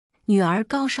女儿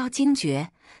高烧惊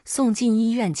厥，送进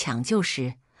医院抢救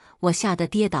时，我吓得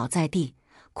跌倒在地，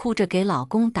哭着给老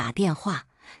公打电话。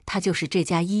他就是这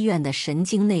家医院的神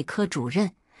经内科主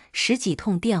任。10几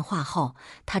通电话后，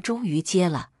他终于接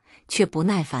了，却不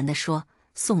耐烦地说：“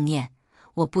宋念，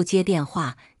我不接电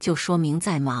话就说明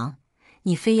在忙，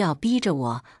你非要逼着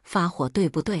我发火，对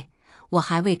不对？”我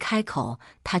还未开口，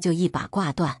他就一把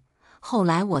挂断。后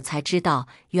来我才知道，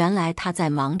原来他在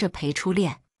忙着陪初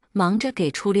恋，忙着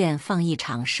给初恋放一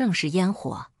场盛世烟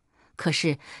火。可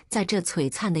是，在这璀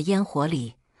璨的烟火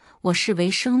里，我视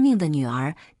为生命的女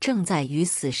儿正在与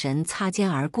死神擦肩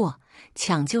而过。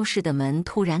抢救室的门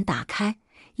突然打开，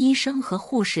医生和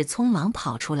护士匆忙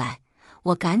跑出来，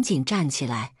我赶紧站起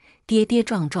来，跌跌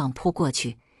撞撞扑过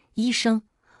去。医生，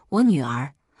我女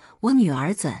儿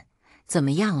怎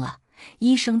么样了？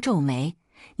医生皱眉：“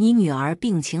你女儿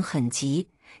病情很急，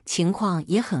情况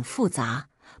也很复杂，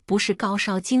不是高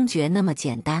烧惊厥那么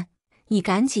简单。你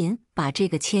赶紧把这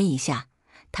个签一下。”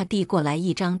他递过来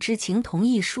一张知情同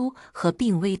意书和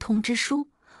病危通知书。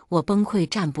我崩溃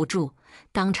站不住，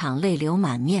当场泪流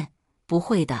满面。不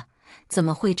会的，怎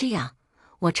么会这样？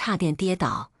我差点跌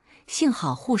倒，幸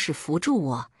好护士扶住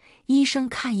我。医生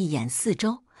看一眼四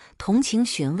周，同情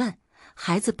询问：“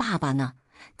孩子爸爸呢？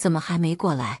怎么还没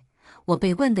过来？”我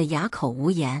被问得哑口无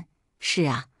言。是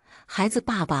啊，孩子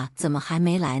爸爸怎么还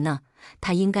没来呢？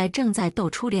他应该正在逗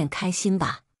初恋开心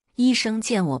吧？医生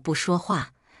见我不说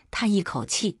话，叹一口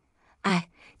气：“哎，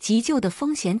急救的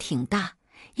风险挺大，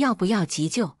要不要急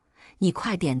救？你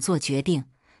快点做决定。”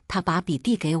他把笔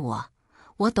递给我，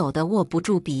我抖得握不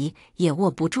住笔，也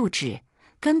握不住纸，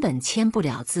根本签不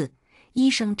了字。医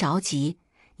生着急：“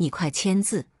你快签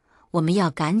字，我们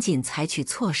要赶紧采取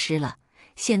措施了。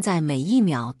现在每一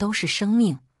秒都是生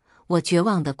命。”我绝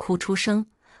望地哭出声：“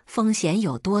风险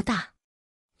有多大？”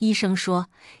医生说：“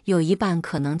有一半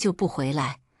可能就不回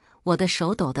来。”我的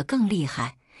手抖得更厉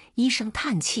害。医生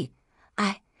叹气：“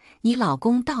哎，你老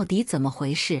公到底怎么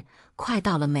回事？快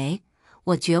到了没？”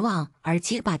我绝望而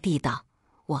结巴地道：“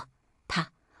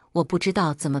我不知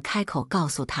道怎么开口告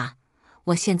诉他。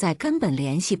我现在根本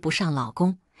联系不上老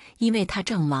公，因为他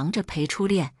正忙着陪初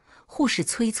恋。”护士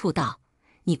催促道：“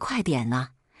你快点呐！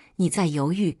你再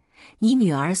犹豫，你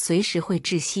女儿随时会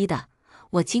窒息的。”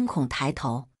我惊恐抬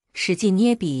头，使劲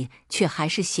捏笔，却还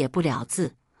是写不了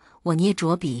字。我捏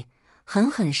着笔，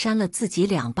狠狠扇了自己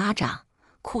2巴掌，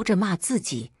哭着骂自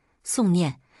己：“宋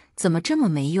念，怎么这么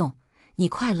没用？你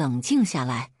快冷静下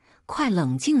来，快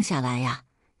冷静下来呀！”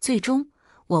最终，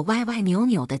我歪歪扭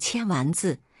扭地签完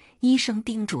字。医生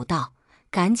叮嘱道：“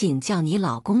赶紧叫你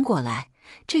老公过来，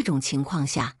这种情况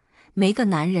下，没个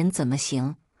男人怎么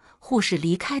行？”护士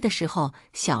离开的时候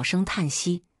小声叹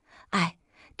息：“哎，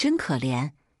真可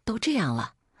怜，都这样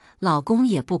了，老公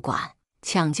也不管。”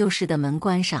抢救室的门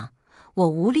关上，我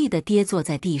无力地跌坐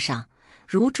在地上，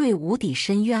如坠无底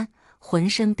深渊，浑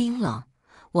身冰冷。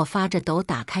我发着抖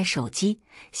打开手机，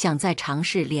想再尝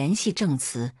试联系郑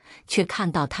慈，却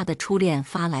看到他的初恋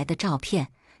发来的照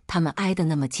片，他们挨得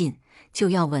那么近，就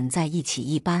要吻在一起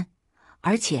一般。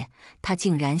而且他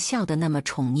竟然笑得那么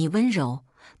宠溺温柔，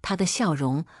他的笑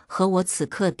容和我此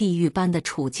刻地狱般的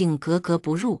处境格格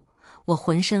不入。我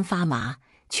浑身发麻，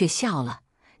却笑了：“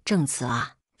郑慈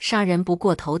啊，杀人不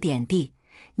过头点地，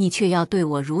你却要对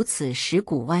我如此蚀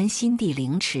骨剜心地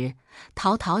凌迟。”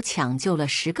滔滔抢救了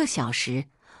10个小时，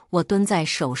我蹲在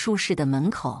手术室的门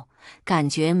口，感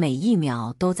觉每一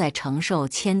秒都在承受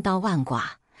千刀万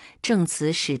剐。郑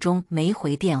慈始终没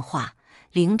回电话。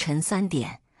凌晨3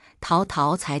点，陶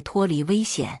陶才脱离危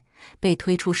险，被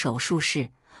推出手术室。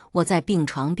我在病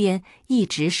床边一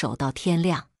直守到天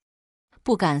亮，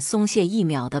不敢松懈一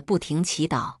秒的不停祈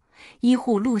祷。医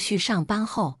护陆续上班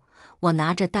后，我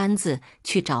拿着单子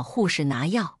去找护士拿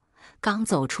药。刚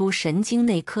走出神经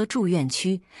内科住院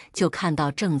区，就看到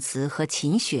郑慈和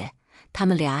秦雪，他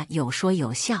们俩有说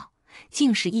有笑，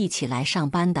竟是一起来上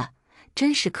班的，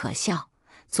真是可笑。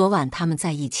昨晚他们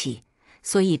在一起，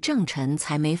所以郑晨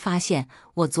才没发现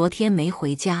我昨天没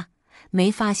回家，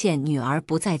没发现女儿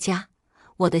不在家。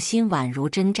我的心宛如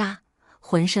针扎，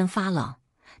浑身发冷。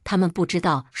他们不知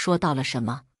道说到了什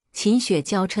么。秦雪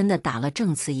娇嗔地打了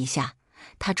郑慈一下，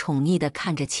她宠溺地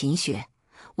看着秦雪。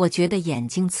我觉得眼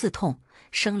睛刺痛，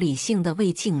生理性的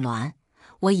胃痉挛。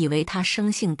我以为她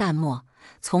生性淡漠，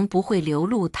从不会流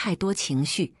露太多情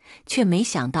绪，却没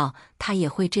想到她也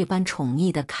会这般宠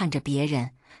溺地看着别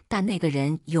人。但那个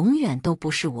人永远都不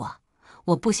是我。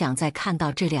我不想再看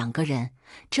到这2个人。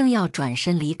正要转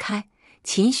身离开，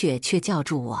秦雪却叫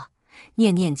住我：“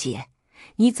念念姐，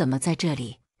你怎么在这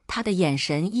里？”她的眼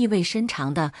神意味深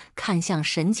长地看向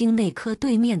神经内科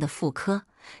对面的妇科。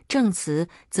郑慈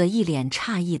则一脸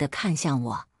诧异地看向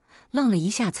我。愣了一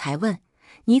下才问：“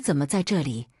你怎么在这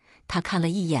里？”他看了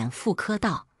一眼妇科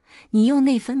道：“你又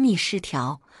内分泌失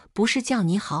调，不是叫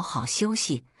你好好休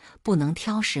息，不能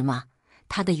挑食吗？”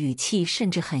他的语气甚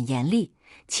至很严厉。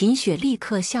秦雪立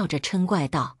刻笑着嗔怪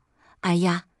道：“哎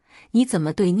呀，你怎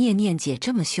么对念念姐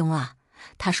这么凶啊？”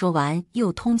他说完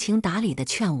又通情达理地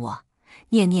劝我：“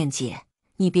念念姐，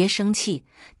你别生气，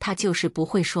她就是不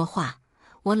会说话。”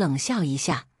我冷笑一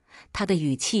下，他的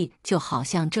语气就好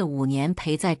像这5年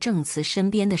陪在郑慈身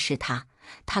边的是他，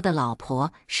他的老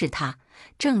婆是他。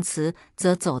郑慈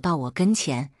则走到我跟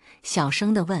前，小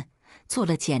声地问：“做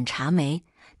了检查没？”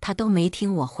他都没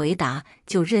听我回答，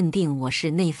就认定我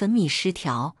是内分泌失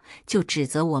调，就指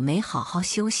责我没好好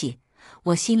休息。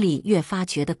我心里越发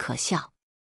觉得可笑。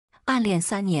暗恋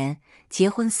3年，结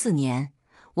婚4年，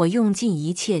我用尽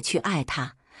一切去爱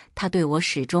他，他对我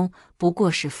始终不过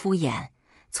是敷衍，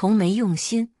从没用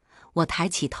心。我抬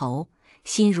起头，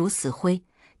心如死灰。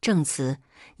郑慈，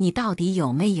你到底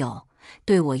有没有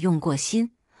对我用过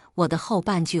心？我的后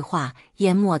半句话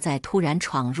淹没在突然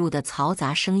闯入的嘈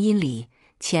杂声音里。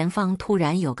前方突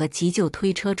然有个急救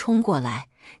推车冲过来，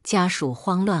家属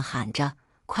慌乱喊着：“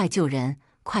快救人！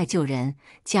快救人！”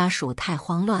家属太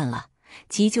慌乱了，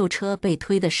急救车被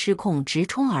推得失控，直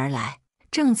冲而来。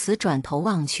郑慈转头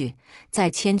望去，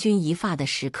在千钧一发的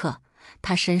时刻，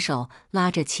他伸手拉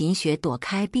着秦雪躲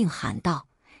开，并喊道：“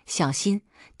小心！”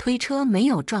推车没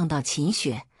有撞到秦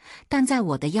雪，但在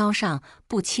我的腰上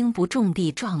不轻不重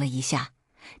地撞了一下。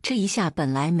这一下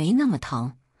本来没那么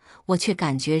疼，我却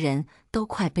感觉人都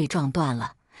快被撞断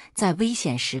了。在危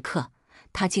险时刻，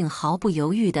他竟毫不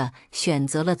犹豫地选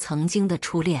择了曾经的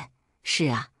初恋。是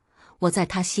啊，我在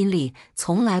他心里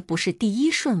从来不是第一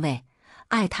顺位。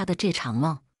爱他的这场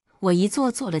梦，我一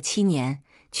做了7年，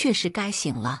确实该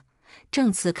醒了。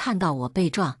郑慈看到我被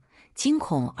撞，惊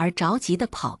恐而着急地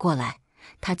跑过来，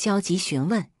他焦急询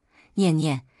问：“念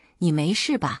念，你没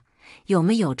事吧？有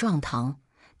没有撞疼？”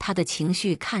他的情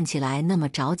绪看起来那么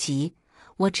着急。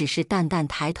我只是淡淡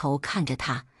抬头看着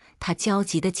他，他焦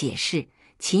急地解释：“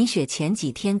秦雪前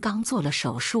几天刚做了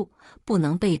手术，不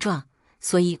能被撞，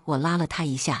所以我拉了他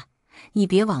一下，你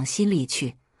别往心里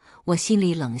去。”我心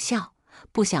里冷笑，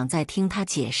不想再听他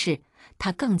解释。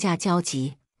他更加焦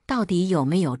急：“到底有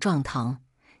没有撞疼？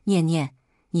念念，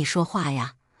你说话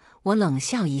呀！”我冷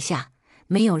笑一下，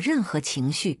没有任何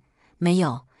情绪。没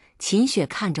有。秦雪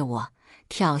看着我，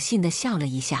挑衅地笑了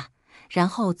一下，然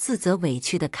后自责委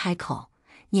屈地开口：“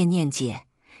念念姐，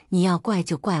你要怪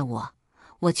就怪我，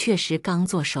我确实刚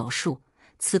做手术，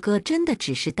此哥真的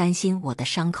只是担心我的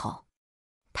伤口。”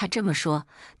他这么说，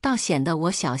倒显得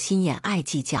我小心眼爱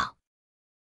计较，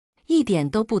一点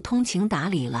都不通情达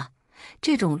理了。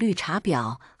这种绿茶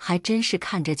婊还真是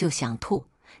看着就想吐。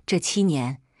这7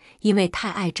年，因为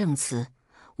太爱郑慈，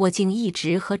我竟一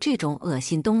直和这种恶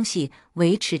心东西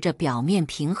维持着表面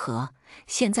平和。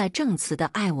现在郑慈的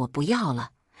爱我不要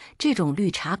了，这种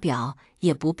绿茶婊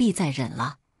也不必再忍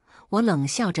了。我冷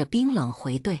笑着冰冷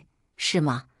回怼：“是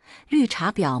吗？绿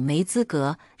茶婊没资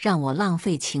格让我浪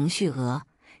费情绪额。”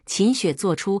秦雪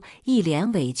做出一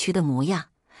脸委屈的模样。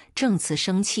郑慈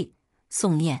生气：“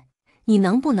宋念，你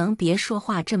能不能别说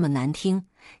话这么难听，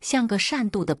像个善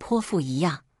妒的泼妇一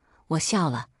样？”我笑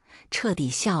了，彻底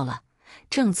笑了。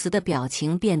郑慈的表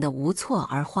情变得无措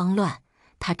而慌乱。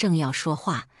他正要说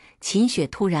话，秦雪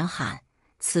突然喊：“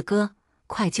慈哥，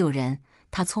快救人！”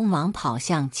他匆忙跑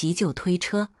向急救推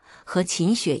车，和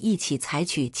秦雪一起采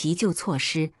取急救措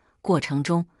施。过程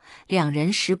中，两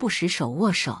人时不时手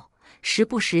握手，时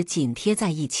不时紧贴在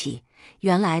一起。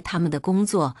原来他们的工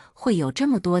作会有这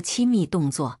么多亲密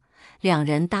动作，两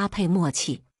人搭配默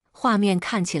契，画面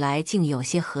看起来竟有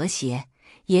些和谐。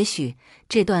也许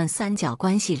这段三角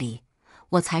关系里，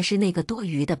我才是那个多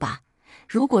余的吧。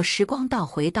如果时光倒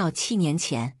回到7年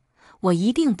前，我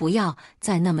一定不要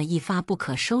再那么一发不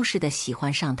可收拾地喜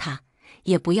欢上他，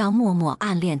也不要默默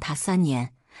暗恋他3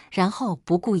年，然后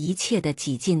不顾一切地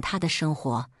挤进他的生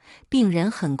活。病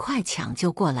人很快抢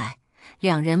救过来，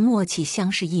两人默契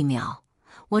相视1秒。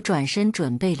我转身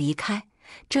准备离开，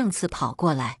郑慈跑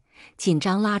过来，紧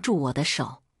张拉住我的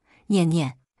手：“念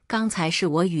念，刚才是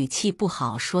我语气不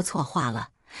好，说错话了，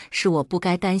是我不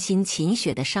该担心秦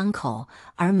雪的伤口，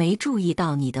而没注意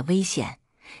到你的危险。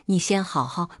你先好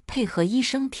好配合医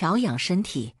生调养身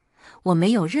体。”我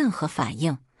没有任何反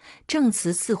应。郑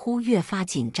慈似乎越发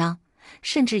紧张，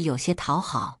甚至有些讨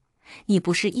好：“你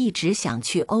不是一直想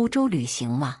去欧洲旅行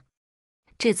吗？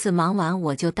这次忙完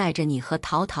我就带着你和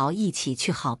淘淘一起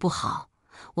去好不好？”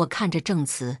我看着郑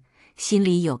慈，心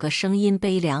里有个声音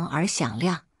悲凉而响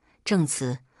亮：“郑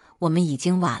慈，我们已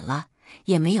经晚了，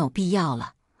也没有必要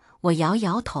了。”我摇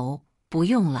摇头：“不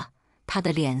用了。”他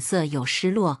的脸色有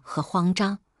失落和慌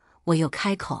张。我又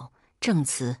开口：郑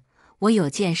慈，我有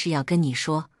件事要跟你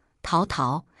说。陶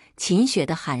陶，秦雪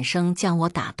的喊声将我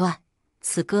打断。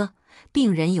慈哥，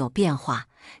病人有变化。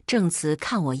郑慈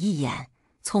看我一眼，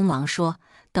匆忙说：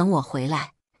等我回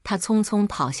来。他匆匆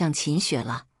跑向秦雪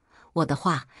了。我的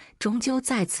话终究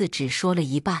再次只说了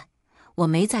一半，我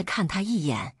没再看他一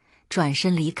眼，转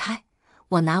身离开。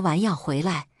我拿完药回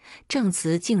来，郑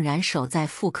慈竟然守在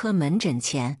妇科门诊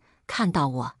前，看到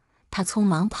我，他匆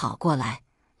忙跑过来，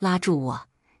拉住我：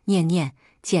念念，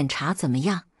检查怎么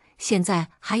样？现在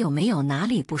还有没有哪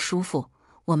里不舒服？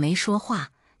我没说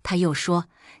话，他又说：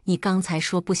你刚才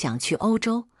说不想去欧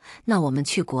洲，那我们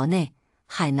去国内，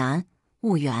海南、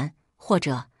婺源，或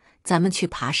者咱们去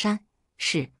爬山。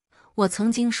是，我曾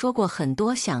经说过很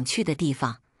多想去的地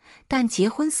方，但结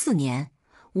婚4年，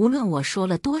无论我说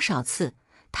了多少次，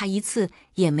他一次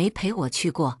也没陪我去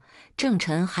过。郑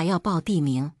晨还要报地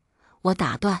名，我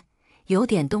打断：有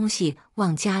点东西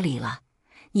忘家里了，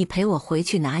你陪我回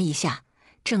去拿一下。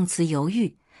郑慈犹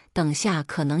豫：等下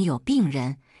可能有病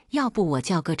人，要不我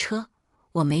叫个车。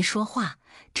我没说话，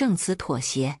郑慈妥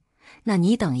协：那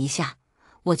你等一下，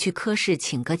我去科室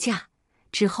请个假。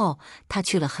之后他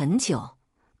去了很久，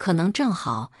可能正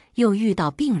好又遇到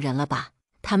病人了吧。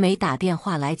他没打电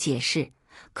话来解释，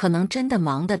可能真的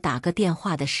忙得打个电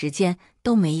话的时间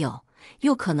都没有，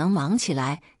又可能忙起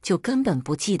来就根本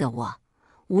不记得我。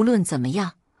无论怎么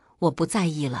样，我不在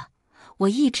意了。我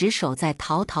一直守在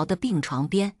陶陶的病床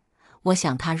边，我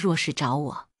想他若是找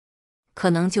我，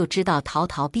可能就知道陶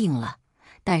陶病了。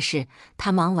但是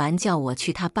他忙完叫我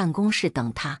去他办公室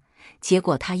等他，结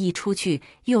果他一出去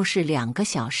又是2个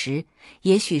小时。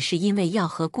也许是因为要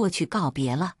和过去告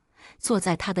别了，坐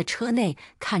在他的车内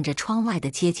看着窗外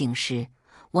的街景时，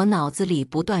我脑子里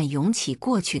不断涌起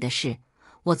过去的事。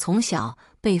我从小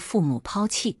被父母抛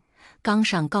弃，刚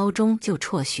上高中就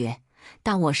辍学，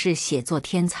但我是写作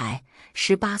天才。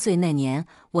18岁那年，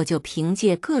我就凭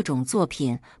借各种作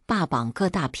品霸榜各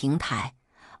大平台。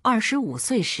25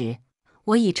岁时，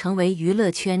我已成为娱乐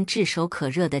圈炙手可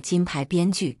热的金牌编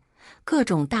剧，各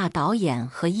种大导演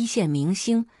和一线明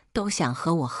星都想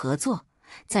和我合作。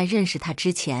在认识他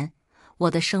之前，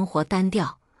我的生活单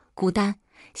调、孤单，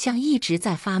像一直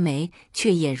在发霉，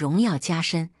却也荣耀加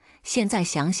深。现在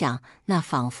想想，那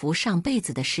仿佛上辈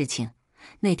子的事情。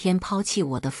那天抛弃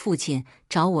我的父亲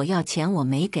找我要钱，我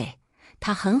没给，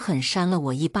他狠狠扇了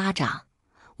我一巴掌。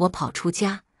我跑出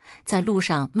家，在路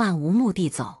上漫无目的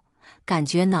走，感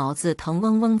觉脑子疼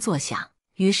嗡嗡作响。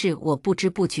于是我不知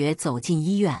不觉走进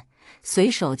医院，随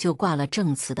手就挂了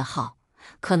郑慈的号。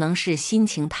可能是心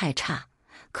情太差，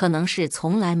可能是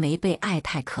从来没被爱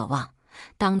太渴望。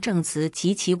当郑慈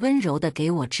极其温柔地给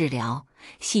我治疗，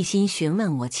细心询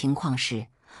问我情况时，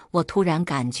我突然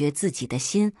感觉自己的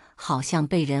心好像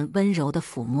被人温柔地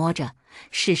抚摸着。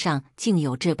世上竟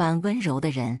有这般温柔的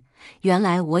人，原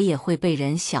来我也会被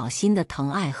人小心地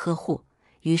疼爱呵护。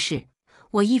于是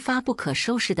我一发不可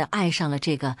收拾地爱上了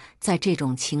这个在这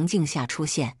种情境下出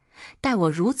现，待我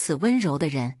如此温柔的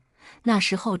人。那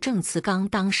时候郑慈刚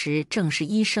当时正是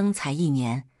医生才1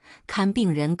年，看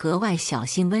病人格外小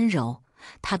心温柔。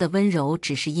他的温柔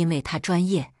只是因为他专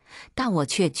业，但我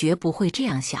却绝不会这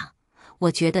样想。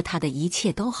我觉得他的一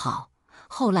切都好，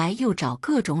后来又找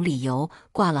各种理由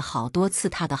挂了好多次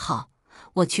他的号。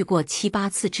我去过7、8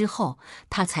次之后，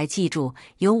他才记住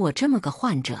有我这么个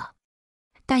患者。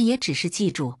但也只是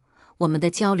记住，我们的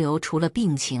交流除了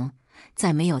病情，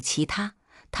再没有其他。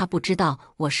他不知道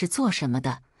我是做什么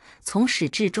的，从始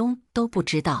至终都不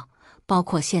知道，包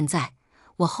括现在。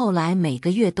我后来每个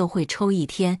月都会抽一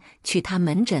天去他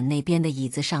门诊那边的椅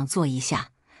子上坐一下，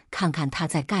看看他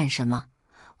在干什么。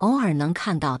偶尔能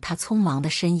看到他匆忙的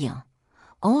身影，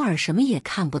偶尔什么也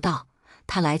看不到。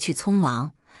他来去匆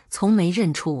忙，从没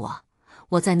认出我。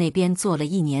我在那边坐了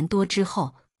1年多之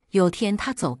后，有天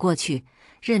他走过去，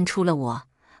认出了我，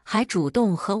还主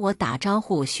动和我打招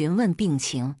呼，询问病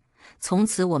情。从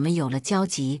此我们有了交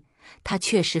集。他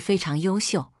确实非常优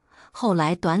秀，后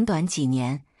来短短几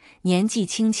年，年纪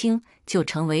轻轻就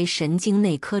成为神经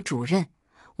内科主任。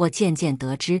我渐渐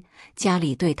得知，家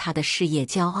里对他的事业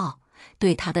骄傲，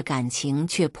对他的感情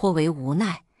却颇为无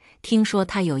奈。听说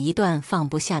他有一段放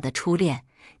不下的初恋，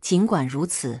尽管如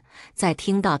此，在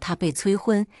听到他被催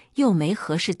婚又没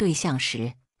合适对象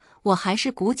时，我还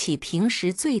是鼓起平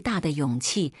时最大的勇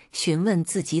气询问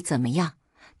自己怎么样。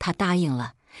他答应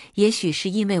了，也许是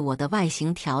因为我的外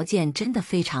形条件真的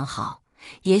非常好，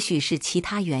也许是其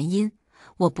他原因，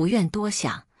我不愿多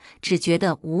想，只觉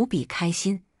得无比开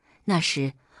心。那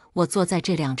时我坐在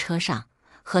这辆车上，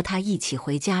和他一起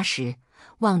回家时，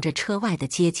望着车外的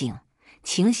街景，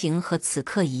情形和此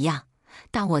刻一样。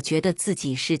但我觉得自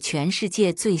己是全世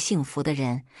界最幸福的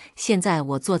人。现在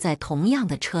我坐在同样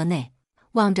的车内，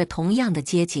望着同样的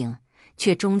街景，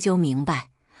却终究明白，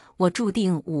我注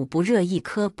定捂不热一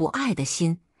颗不爱的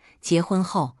心。结婚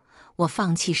后，我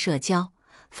放弃社交，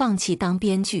放弃当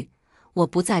编剧，我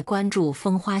不再关注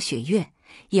风花雪月，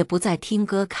也不再听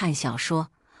歌看小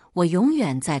说。我永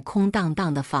远在空荡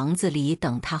荡的房子里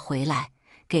等他回来，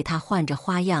给他换着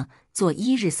花样做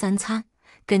1日3餐，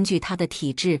根据他的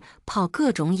体质泡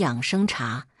各种养生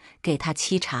茶，给他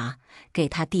沏茶，给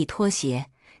他递拖鞋，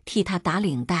替他打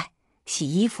领带、洗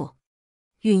衣服、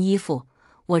熨衣服。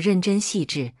我认真细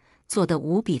致，做得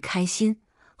无比开心。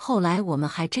后来我们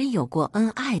还真有过恩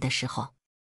爱的时候。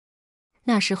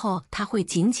那时候他会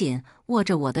紧紧握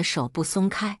着我的手不松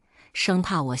开，生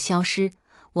怕我消失。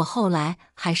我后来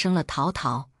还生了淘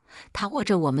淘，他握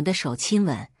着我们的手亲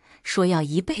吻，说要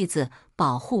一辈子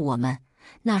保护我们。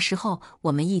那时候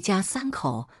我们一家3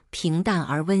口平淡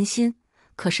而温馨。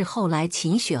可是后来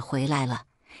秦雪回来了，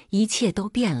一切都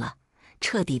变了，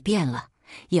彻底变了，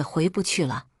也回不去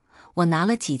了。我拿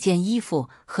了几件衣服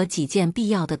和几件必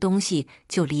要的东西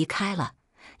就离开了。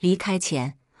离开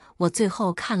前，我最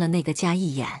后看了那个家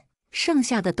一眼，剩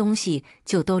下的东西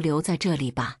就都留在这里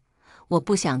吧。我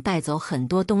不想带走很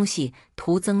多东西，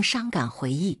徒增伤感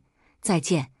回忆。再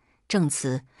见，郑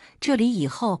慈，这里以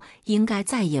后应该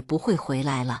再也不会回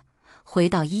来了。回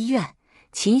到医院，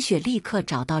秦雪立刻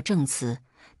找到郑慈，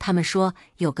他们说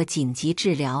有个紧急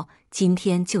治疗，今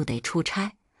天就得出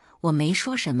差。我没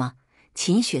说什么，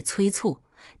秦雪催促，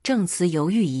郑慈犹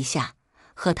豫一下，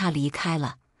和他离开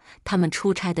了。他们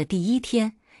出差的第1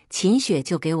天，秦雪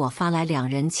就给我发来2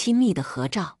人亲密的合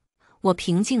照。我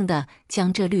平静地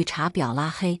将这绿茶婊拉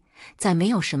黑，再没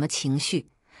有什么情绪。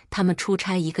他们出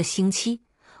差1个星期，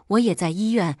我也在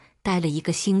医院待了1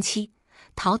个星期。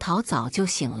淘淘早就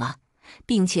醒了，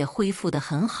并且恢复得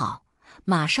很好，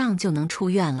马上就能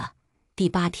出院了。第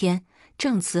8天，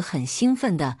郑慈很兴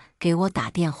奋地给我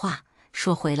打电话，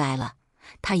说回来了，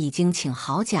他已经请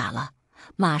好假了，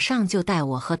马上就带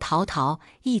我和淘淘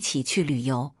一起去旅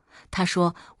游。他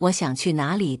说我想去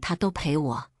哪里他都陪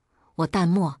我。我淡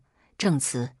漠，郑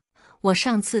慈，我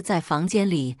上次在房间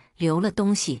里留了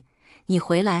东西，你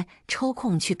回来抽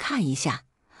空去看一下。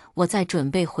我在准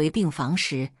备回病房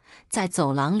时，在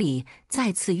走廊里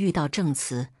再次遇到郑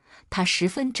慈，他十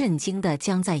分震惊地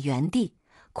僵在原地，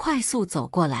快速走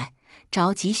过来，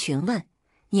着急询问：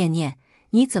念念，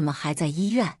你怎么还在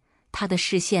医院？他的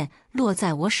视线落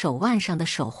在我手腕上的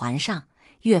手环上，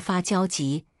越发焦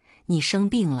急。你生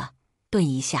病了？顿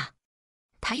一下，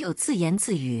他又自言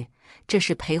自语：这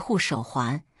是陪护手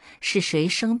环，是谁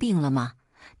生病了吗？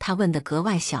他问得格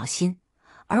外小心，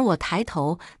而我抬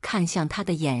头看向他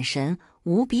的眼神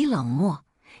无比冷漠。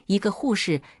一个护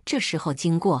士这时候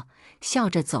经过，笑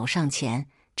着走上前：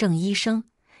郑医生，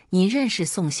您认识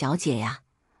宋小姐呀？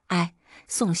哎，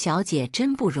宋小姐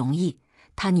真不容易，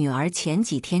她女儿前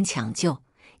几天抢救，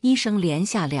医生连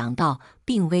下2道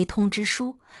病危通知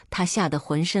书，她吓得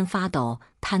浑身发抖，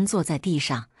瘫坐在地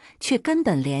上，却根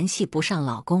本联系不上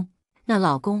老公。那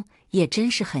老公也真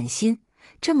是狠心，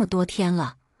这么多天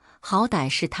了，好歹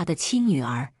是他的亲女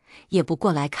儿，也不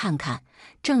过来看看。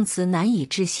郑慈难以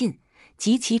置信，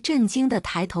极其震惊地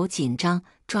抬头紧张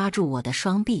抓住我的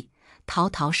双臂。淘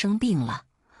淘生病了。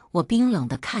我冰冷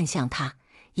地看向他，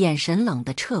眼神冷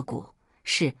得彻骨。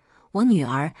是我女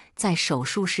儿在手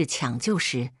术室抢救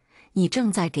时，你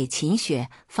正在给秦雪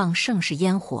放盛世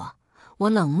烟火。我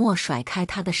冷漠甩开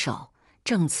他的手。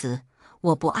郑慈，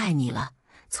我不爱你了，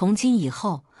从今以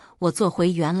后，我做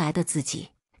回原来的自己。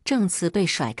郑慈被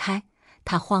甩开，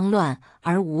他慌乱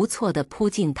而无措地扑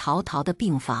进淘淘的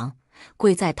病房，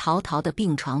跪在淘淘的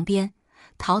病床边。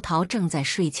淘淘正在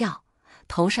睡觉，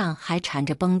头上还缠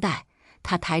着绷带。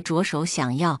他抬着手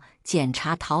想要检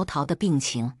查淘淘的病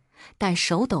情，但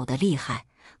手抖得厉害，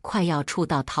快要触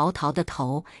到淘淘的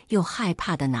头，又害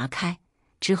怕地拿开。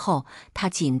之后，他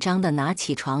紧张地拿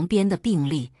起床边的病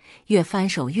历，越翻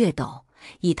手越抖。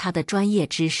以他的专业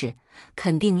知识，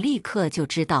肯定立刻就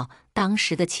知道当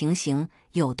时的情形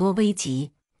有多危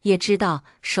急，也知道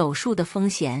手术的风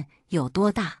险有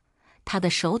多大。他的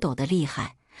手抖得厉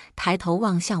害，抬头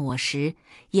望向我时，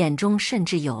眼中甚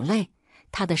至有泪。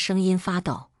他的声音发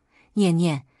抖：念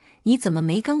念，你怎么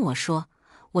没跟我说？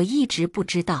我一直不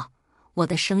知道。我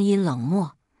的声音冷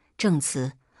漠：郑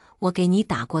慈，我给你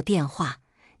打过电话，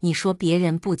你说别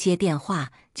人不接电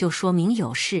话就说明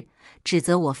有事，指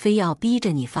责我非要逼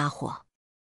着你发火。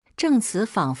郑慈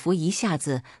仿佛一下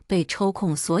子被抽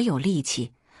空所有力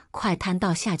气，快瘫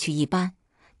倒下去一般。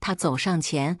他走上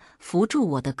前扶住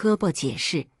我的胳膊解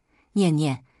释：念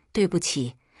念，对不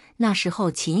起，那时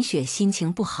候秦雪心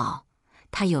情不好，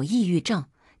他有抑郁症，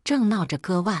正闹着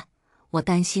割腕，我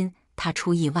担心他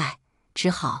出意外，只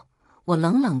好我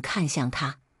冷冷看向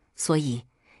他。所以，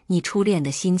你初恋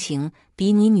的心情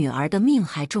比你女儿的命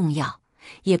还重要，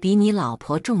也比你老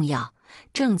婆重要。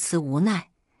证词无奈，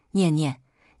念念，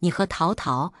你和淘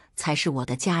淘才是我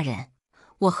的家人，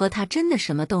我和他真的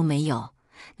什么都没有。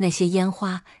那些烟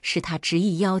花是他执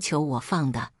意要求我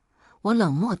放的。我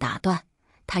冷漠打断，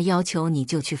他要求你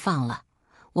就去放了。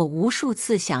我无数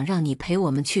次想让你陪我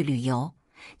们去旅游，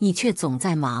你却总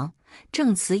在忙。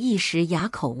证词一时哑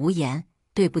口无言。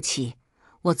对不起，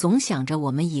我总想着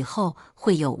我们以后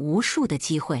会有无数的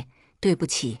机会。对不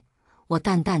起，我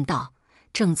淡淡道。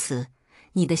证词，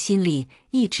你的心里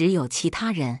一直有其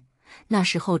他人。那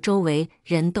时候周围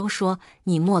人都说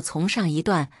你莫从上一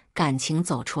段感情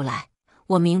走出来，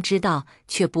我明知道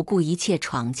却不顾一切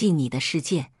闯进你的世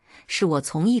界，是我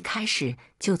从一开始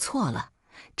就错了。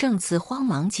证词慌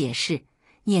忙解释，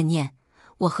念念，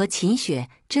我和秦雪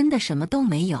真的什么都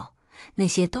没有，那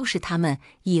些都是他们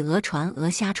以讹传讹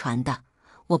瞎传的，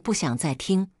我不想再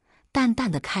听。淡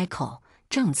淡的开口，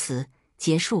证词，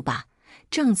结束吧。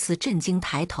证词震惊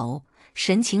抬头，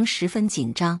神情十分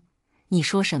紧张。你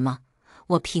说什么？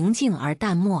我平静而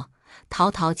淡漠。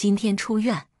淘淘今天出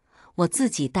院，我自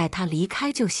己带他离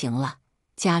开就行了。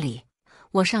家里，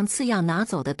我上次要拿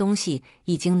走的东西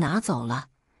已经拿走了，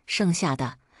剩下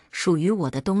的属于我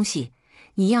的东西，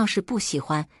你要是不喜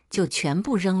欢就全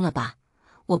部扔了吧。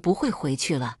我不会回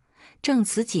去了。证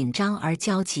词紧张而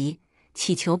焦急，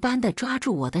乞求般地抓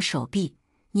住我的手臂。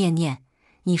念念，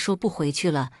你说不回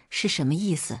去了是什么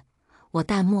意思？我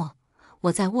淡漠，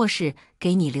我在卧室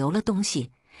给你留了东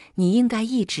西，你应该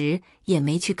一直也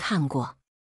没去看过。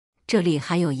这里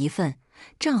还有一份，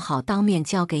正好当面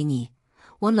交给你。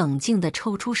我冷静地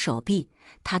抽出手臂，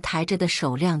他抬着的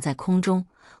手亮在空中，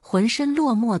浑身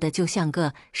落寞的就像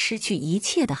个失去一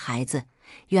切的孩子。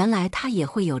原来他也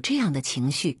会有这样的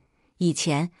情绪。以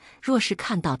前若是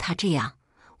看到他这样，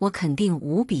我肯定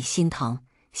无比心疼。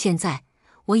现在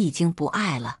我已经不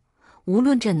爱了，无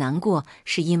论这难过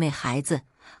是因为孩子，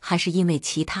还是因为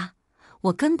其他，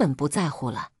我根本不在乎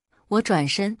了。我转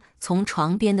身从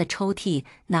床边的抽屉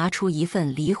拿出一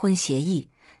份离婚协议，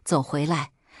走回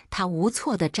来，他无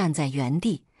措地站在原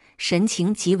地，神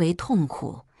情极为痛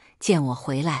苦。见我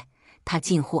回来，他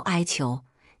近乎哀求，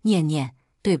念念，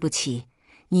对不起，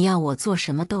你要我做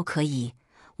什么都可以。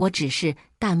我只是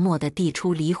淡漠地递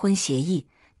出离婚协议，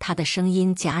他的声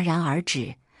音戛然而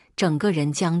止，整个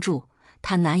人僵住。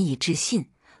他难以置信，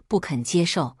不肯接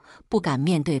受，不敢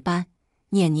面对般。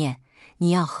念念，你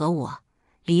要和我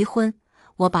离婚？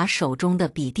我把手中的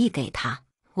笔递给他，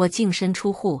我净身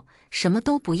出户，什么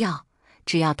都不要，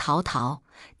只要淘淘。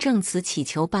证词乞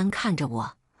求般看着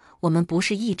我，我们不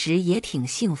是一直也挺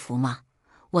幸福吗？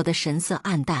我的神色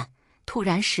黯淡，突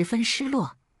然十分失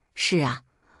落。是啊，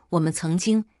我们曾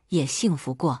经也幸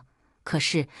福过，可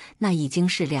是那已经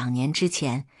是2年之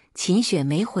前，秦雪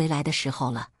没回来的时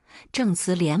候了。证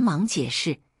词连忙解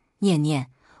释，念念，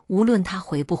无论他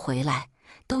回不回来，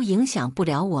都影响不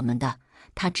了我们的，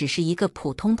他只是一个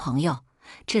普通朋友。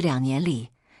这2年里，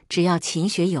只要秦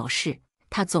雪有事，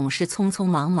他总是匆匆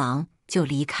忙忙就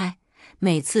离开，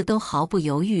每次都毫不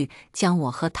犹豫将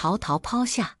我和淘淘抛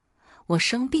下。我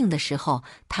生病的时候，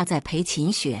他在陪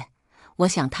秦雪；我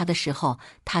想他的时候，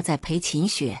他在陪秦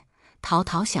雪；淘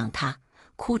淘想他，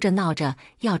哭着闹着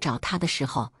要找他的时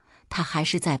候，他还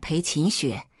是在陪秦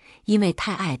雪，因为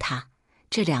太爱他。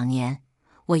这2年，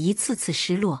我一次次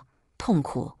失落、痛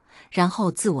苦，然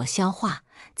后自我消化，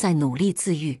再努力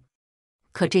自愈。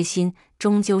可这心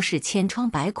终究是千疮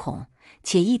百孔，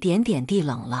且一点点地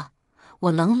冷了。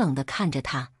我冷冷地看着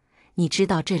他，你知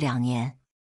道这2年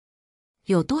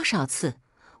有多少次，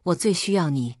我最需要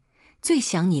你、最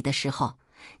想你的时候，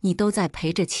你都在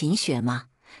陪着秦雪吗？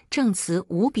证词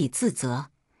无比自责，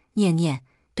念念，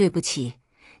对不起，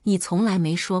你从来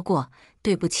没说过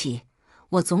对不起。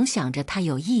我总想着他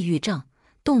有抑郁症，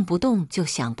动不动就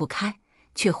想不开，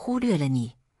却忽略了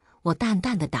你。我淡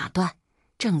淡的打断，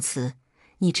证词，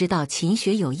你知道秦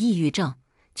雪有抑郁症，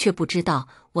却不知道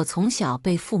我从小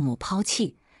被父母抛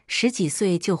弃，10几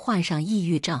岁就患上抑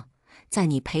郁症。在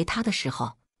你陪他的时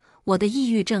候，我的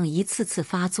抑郁症一次次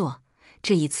发作。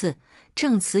这一次，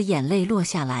证词眼泪落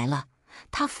下来了，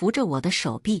他扶着我的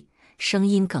手臂，声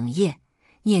音哽咽，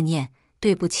念念，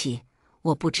对不起，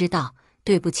我不知道，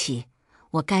对不起，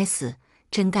我该死，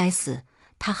真该死。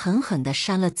他狠狠地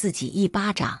扇了自己一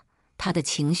巴掌。他的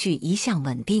情绪一向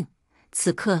稳定，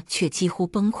此刻却几乎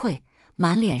崩溃，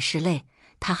满脸是泪。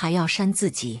他还要扇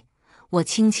自己。我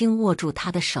轻轻握住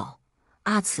他的手，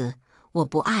阿慈，我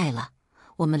不爱了，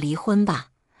我们离婚吧。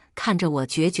看着我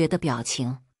决绝的表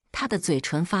情，他的嘴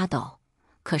唇发抖。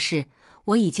可是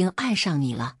我已经爱上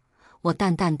你了。我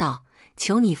淡淡道，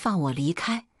求你放我离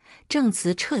开。郑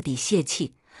慈彻底泄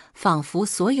气，仿佛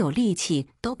所有力气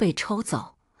都被抽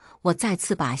走。我再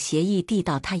次把协议递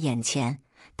到他眼前，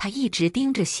他一直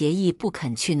盯着协议不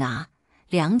肯去拿。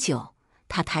良久，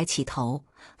他抬起头，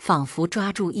仿佛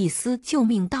抓住一丝救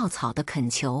命稻草的恳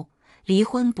求：离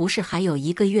婚不是还有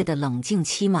1个月的冷静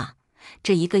期吗？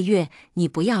这1个月你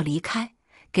不要离开，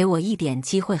给我一点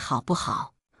机会好不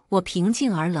好？我平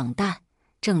静而冷淡。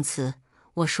郑慈，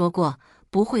我说过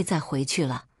不会再回去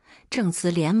了。郑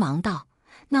慈连忙道，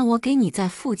那我给你在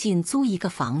附近租一个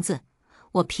房子。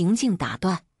我平静打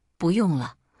断，不用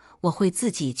了，我会自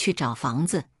己去找房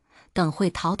子。等会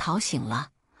淘淘醒了，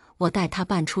我带他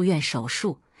办出院手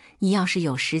术。你要是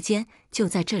有时间就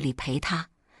在这里陪他，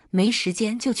没时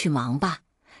间就去忙吧。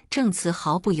郑慈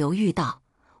毫不犹豫道，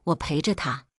我陪着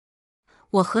他。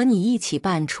我和你一起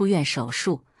办出院手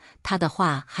术。他的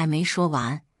话还没说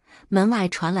完，门外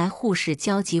传来护士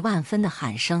焦急万分的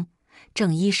喊声：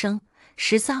郑医生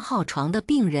，13号床的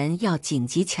病人要紧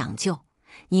急抢救，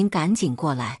您赶紧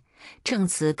过来。郑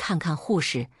慈看看护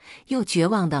士，又绝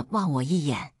望地望我一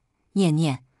眼。念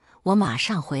念，我马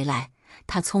上回来。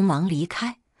他匆忙离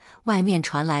开，外面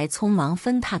传来匆忙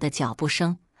分踏的脚步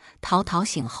声。淘淘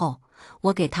醒后，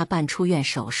我给他办出院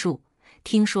手术。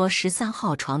听说13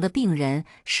号床的病人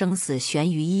生死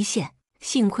悬于一线，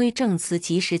幸亏郑慈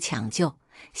及时抢救，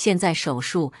现在手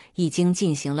术已经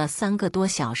进行了3个多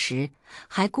小时，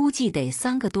还估计得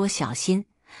3个多小心。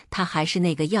他还是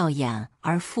那个耀眼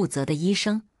而负责的医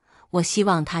生，我希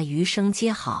望他余生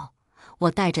皆好。我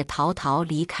带着淘淘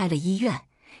离开了医院。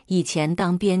以前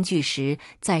当编剧时，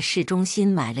在市中心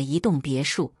买了一栋别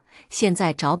墅，现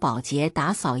在找保洁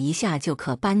打扫一下就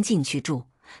可搬进去住。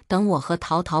等我和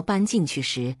淘淘搬进去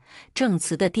时，郑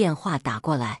慈的电话打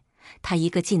过来，他一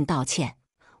个劲道歉。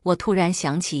我突然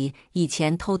想起以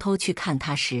前偷偷去看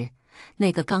他时，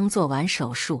那个刚做完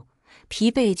手术、疲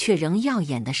惫却仍耀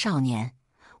眼的少年。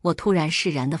我突然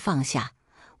释然地放下，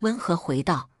温和回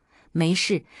道：没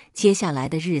事。接下来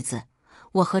的日子，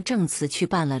我和郑慈去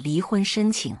办了离婚申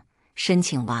请。申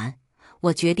请完，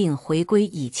我决定回归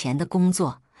以前的工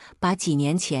作，把几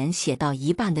年前写到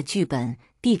一半的剧本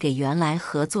递给原来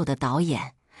合作的导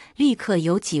演。立刻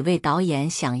有几位导演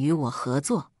想与我合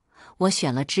作，我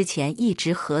选了之前一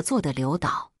直合作的刘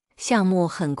导。项目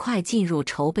很快进入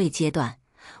筹备阶段，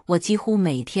我几乎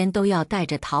每天都要带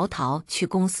着淘淘去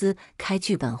公司开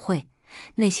剧本会。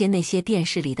那些电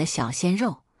视里的小鲜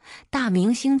肉、大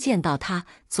明星见到他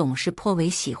总是颇为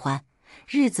喜欢。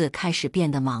日子开始变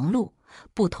得忙碌，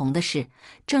不同的是，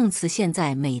郑慈现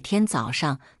在每天早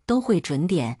上都会准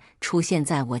点出现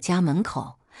在我家门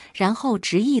口，然后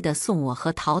执意地送我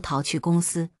和淘淘去公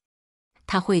司。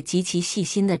他会极其细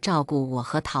心地照顾我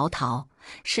和淘淘，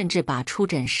甚至把出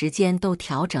诊时间都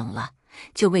调整了，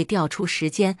就为调出时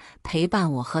间陪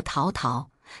伴我和淘淘。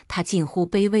他近乎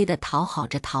卑微地讨好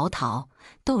着淘淘，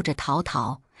逗着淘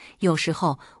淘。有时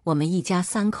候我们一家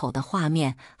3口的画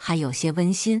面还有些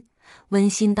温馨，温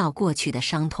馨到过去的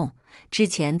伤痛，之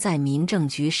前在民政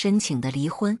局申请的离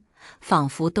婚，仿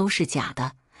佛都是假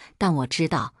的。但我知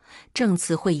道，郑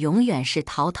慈会永远是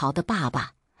淘淘的爸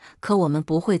爸，可我们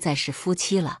不会再是夫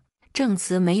妻了。郑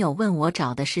慈没有问我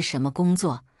找的是什么工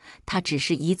作，他只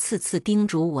是一次次叮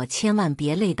嘱我千万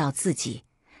别累到自己。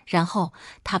然后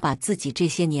他把自己这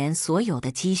些年所有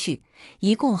的积蓄，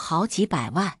一共好几百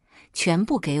万，全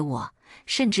部给我，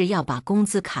甚至要把工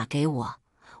资卡给我。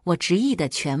我执意的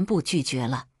全部拒绝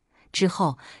了。之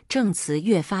后，郑慈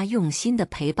越发用心地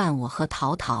陪伴我和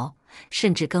淘淘，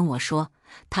甚至跟我说，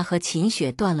他和秦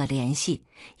雪断了联系，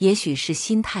也许是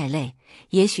心太累，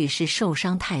也许是受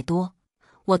伤太多。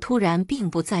我突然并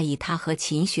不在意他和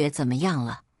秦雪怎么样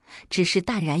了，只是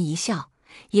淡然一笑。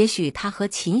也许他和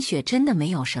秦雪真的没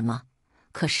有什么，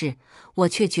可是我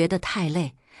却觉得太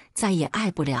累，再也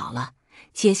爱不了了。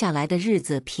接下来的日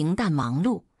子平淡忙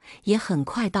碌，也很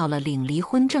快到了领离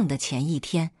婚证的前一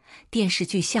天。电视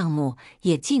剧项目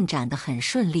也进展得很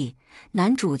顺利，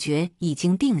男主角已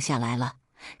经定下来了，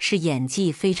是演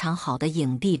技非常好的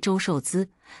影帝周受资，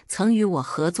曾与我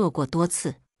合作过多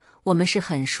次，我们是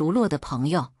很熟络的朋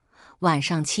友。晚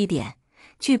上7点，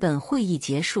剧本会议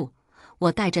结束，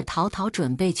我带着淘淘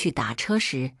准备去打车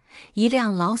时，一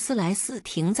辆劳斯莱斯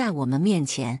停在我们面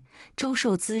前。周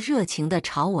受资热情地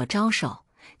朝我招手，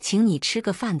请你吃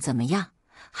个饭怎么样？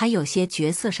还有些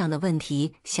角色上的问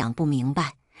题想不明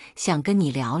白，想跟你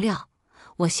聊聊。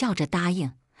我笑着答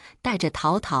应，带着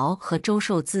淘淘和周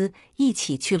受资一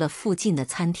起去了附近的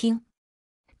餐厅。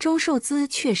周受资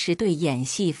确实对演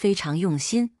戏非常用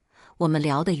心，我们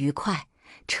聊得愉快，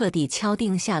彻底敲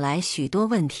定下来许多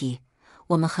问题。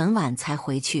我们很晚才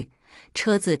回去，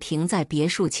车子停在别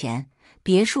墅前，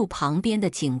别墅旁边的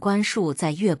景观树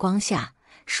在月光下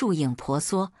树影婆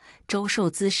娑。周寿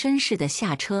滋绅士的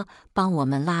下车，帮我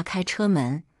们拉开车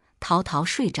门。淘淘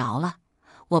睡着了，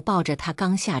我抱着他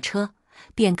刚下车，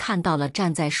便看到了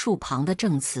站在树旁的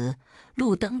郑慈。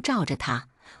路灯照着他，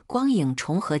光影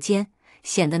重合间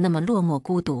显得那么落寞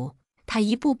孤独。他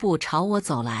一步步朝我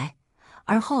走来，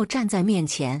而后站在面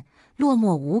前，落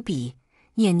寞无比。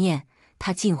念念，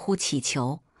他近乎乞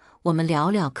求，我们聊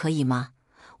聊可以吗？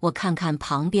我看看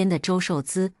旁边的周寿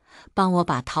滋，帮我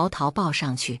把淘淘抱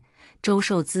上去。周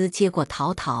寿滋接过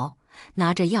淘淘，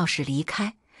拿着钥匙离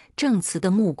开。郑慈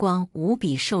的目光无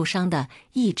比受伤的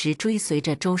一直追随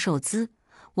着周寿滋。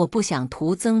我不想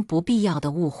徒增不必要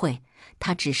的误会，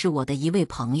他只是我的一位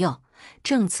朋友。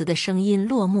郑慈的声音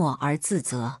落寞而自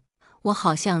责，我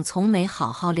好像从没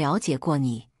好好了解过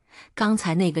你。刚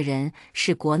才那个人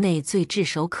是国内最炙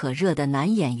手可热的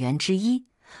男演员之一，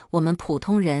我们普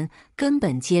通人根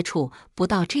本接触不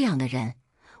到这样的人。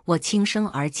我轻声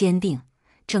而坚定，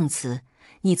郑慈，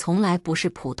你从来不是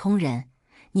普通人，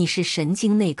你是神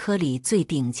经内科里最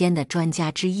顶尖的专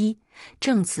家之一。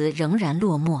郑慈仍然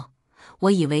落寞，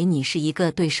我以为你是一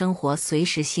个对生活随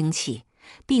时兴起，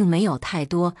并没有太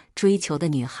多追求的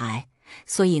女孩，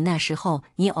所以那时候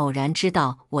你偶然知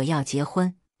道我要结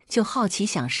婚，就好奇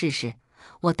想试试。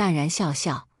我淡然笑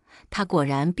笑，他果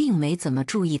然并没怎么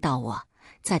注意到我。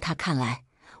在他看来，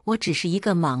我只是一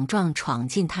个莽撞闯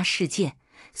进他世界，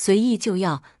随意就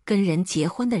要跟人结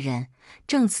婚的人。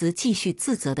郑慈继续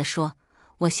自责地说，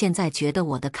我现在觉得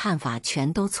我的看法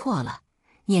全都错了。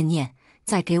念念，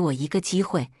再给我一个机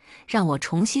会，让我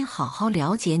重新好好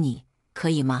了解你，可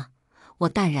以吗？我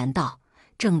淡然道，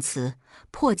郑慈，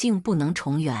破镜不能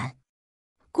重圆，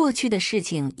过去的事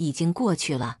情已经过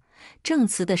去了。郑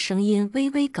慈的声音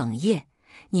微微哽咽，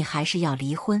你还是要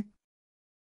离婚？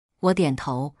我点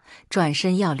头，转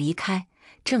身要离开。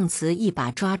郑慈一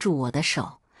把抓住我的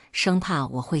手，生怕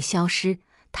我会消失。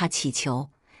他祈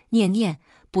求，念念，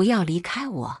不要离开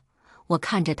我。我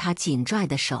看着他紧拽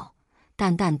的手，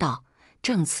淡淡道，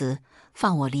郑慈，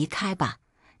放我离开吧。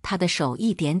他的手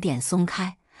一点点松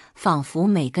开，仿佛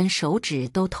每根手指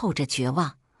都透着绝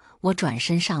望。我转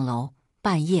身上楼，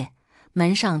半夜，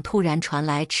门上突然传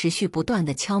来持续不断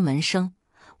的敲门声。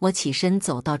我起身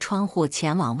走到窗户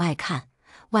前往外看，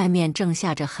外面正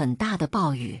下着很大的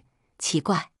暴雨。奇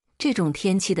怪，这种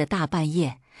天气的大半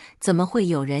夜，怎么会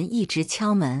有人一直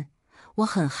敲门？我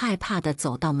很害怕地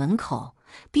走到门口，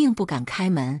并不敢开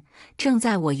门。正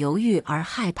在我犹豫而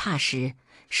害怕时，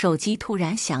手机突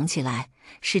然响起来，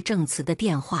是郑慈的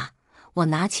电话。我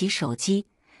拿起手机，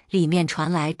里面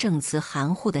传来郑慈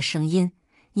含糊的声音，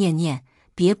念念，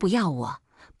别不要我，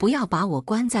不要把我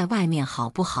关在外面好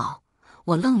不好？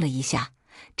我愣了一下，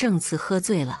郑慈喝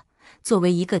醉了。作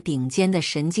为一个顶尖的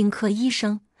神经科医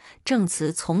生，郑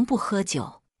慈从不喝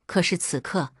酒，可是此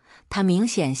刻他明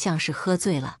显像是喝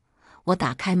醉了。我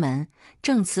打开门，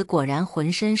郑慈果然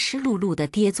浑身湿漉漉地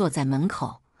跌坐在门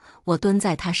口。我蹲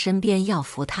在他身边要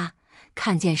扶他，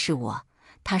看见是我，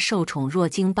他受宠若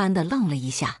惊般地愣了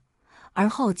一下，而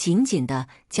后紧紧地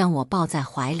将我抱在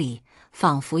怀里，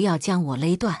仿佛要将我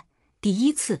勒断。第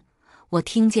一次，我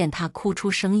听见他哭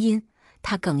出声音，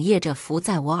他哽咽着伏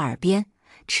在我耳边，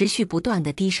持续不断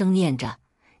地低声念着，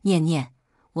念念，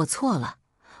我错了，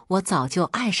我早就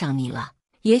爱上你了。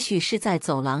也许是在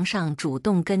走廊上主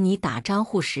动跟你打招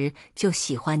呼时就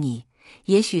喜欢你，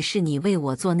也许是你为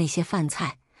我做那些饭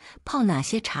菜，泡哪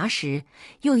些茶时，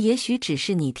又也许只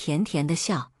是你甜甜的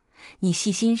笑，你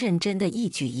细心认真的一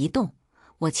举一动。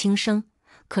我轻声，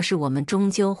可是我们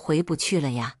终究回不去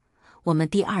了呀。我们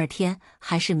第二天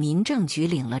还是民政局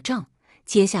领了证，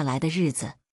接下来的日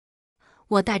子，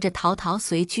我带着淘淘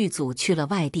随剧组去了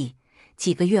外地。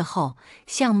几个月后，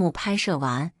项目拍摄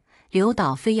完，刘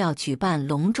导非要举办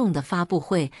隆重的发布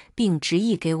会，并执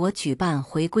意给我举办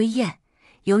回归宴。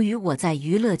由于我在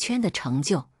娱乐圈的成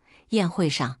就，宴会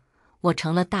上我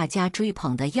成了大家追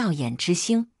捧的耀眼之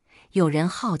星。有人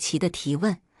好奇地提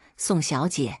问，宋小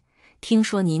姐，听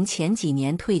说您前几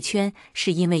年退圈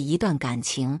是因为一段感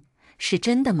情，是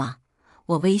真的吗？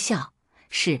我微笑，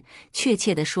是，确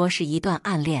切地说是一段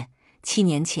暗恋。7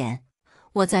年前，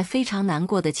我在非常难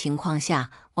过的情况下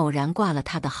偶然挂了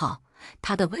他的号，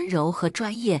他的温柔和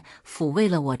专业抚慰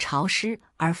了我潮湿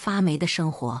而发霉的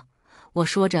生活。我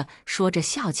说着说着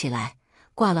笑起来，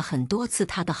挂了很多次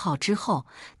他的号之后，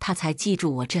他才记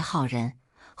住我这号人。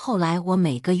后来我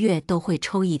每个月都会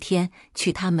抽一天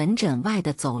去他门诊外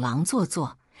的走廊坐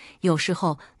坐，有时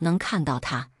候能看到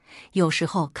他，有时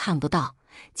候看不到。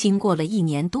经过了1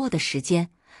年多的时间，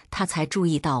他才注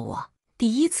意到我，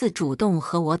第一次主动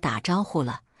和我打招呼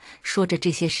了。说着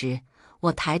这些时，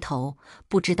我抬头，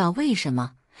不知道为什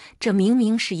么，这明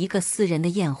明是一个私人的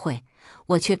宴会，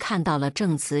我却看到了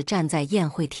郑慈站在宴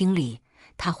会厅里，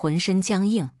她浑身僵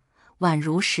硬，宛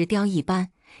如石雕一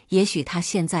般。也许她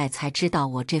现在才知道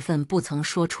我这份不曾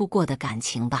说出过的感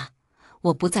情吧。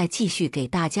我不再继续给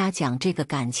大家讲这个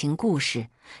感情故事，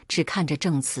只看着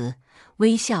郑慈，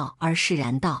微笑而释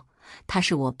然道：“他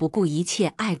是我不顾一切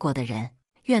爱过的人，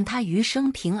愿他余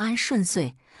生平安顺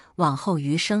遂。往后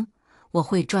余生，我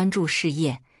会专注事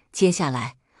业。”接下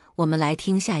来，我们来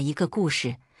听下一个故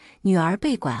事。女儿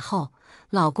被拐后，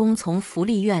老公从福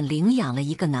利院领养了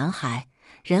一个男孩，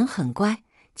人很乖，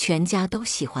全家都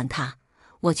喜欢他。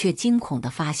我却惊恐地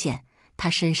发现，他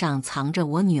身上藏着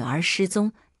我女儿失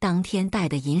踪当天戴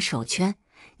的银手圈。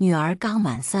女儿刚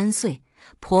满3岁，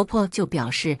婆婆就表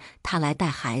示她来带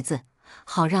孩子，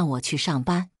好让我去上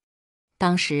班。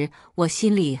当时我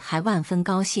心里还万分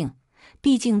高兴，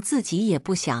毕竟自己也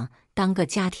不想当个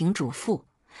家庭主妇。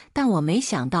但我没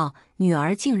想到女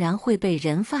儿竟然会被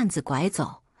人贩子拐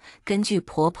走。根据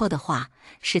婆婆的话，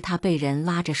是她被人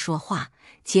拉着说话，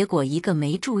结果一个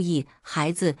没注意，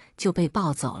孩子就被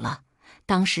抱走了。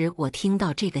当时我听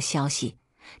到这个消息，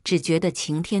只觉得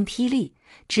晴天霹雳，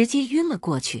直接晕了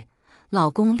过去。老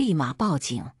公立马报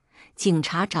警，警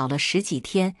察找了10几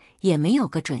天也没有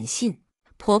个准信。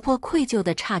婆婆愧疚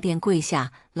地差点跪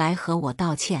下来和我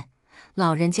道歉。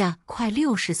老人家快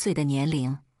60岁的年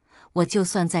龄，我就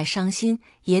算再伤心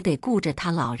也得顾着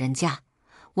他老人家。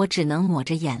我只能抹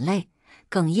着眼泪，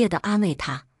哽咽地安慰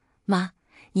他：“妈，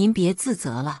您别自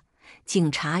责了，警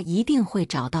察一定会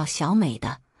找到小美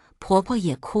的。”婆婆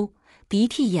也哭，鼻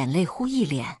涕眼泪呼一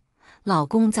脸。老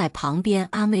公在旁边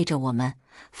安慰着我们，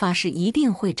发誓一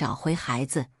定会找回孩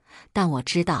子。但我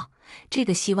知道，这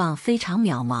个希望非常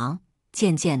渺茫。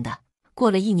渐渐的，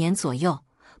过了1年左右，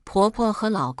婆婆和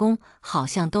老公好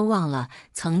像都忘了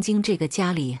曾经这个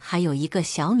家里还有一个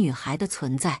小女孩的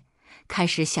存在，开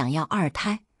始想要2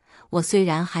胎。我虽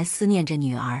然还思念着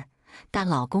女儿，但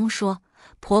老公说，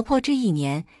婆婆这1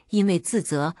年因为自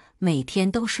责，每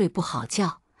天都睡不好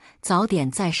觉，早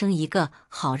点再生一个，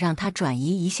好让她转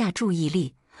移一下注意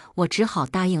力。我只好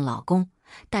答应老公，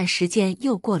但时间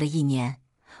又过了1年，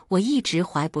我一直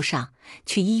怀不上，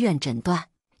去医院诊断，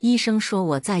医生说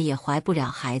我再也怀不了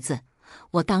孩子。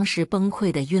我当时崩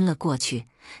溃地晕了过去，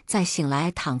再醒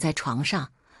来躺在床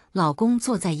上，老公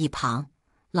坐在一旁：“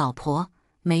老婆，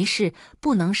没事，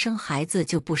不能生孩子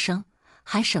就不生，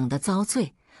还省得遭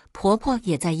罪。”婆婆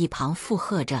也在一旁附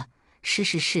和着：“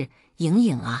是，莹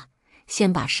莹啊，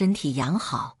先把身体养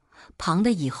好，胖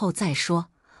的以后再说。”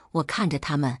我看着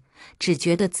他们，只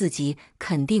觉得自己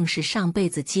肯定是上辈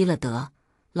子积了德，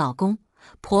老公、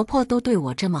婆婆都对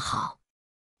我这么好。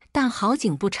但好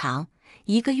景不长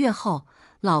，1个月后，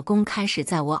老公开始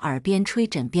在我耳边吹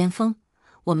枕边风。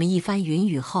我们一番云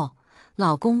雨后，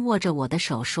老公握着我的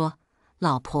手说：“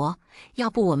老婆，要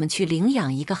不我们去领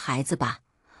养一个孩子吧？”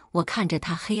我看着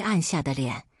他黑暗下的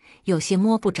脸，有些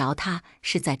摸不着他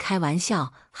是在开玩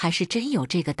笑还是真有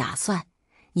这个打算。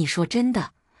你说真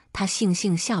的？他悻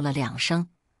悻笑了2声。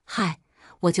嗨，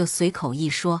我就随口一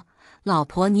说，老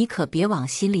婆你可别往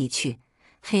心里去。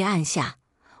黑暗下，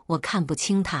我看不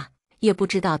清他，也不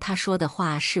知道他说的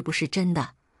话是不是真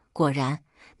的。果然，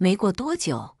没过多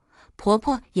久，婆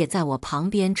婆也在我旁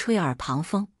边吹耳旁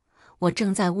风。我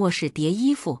正在卧室叠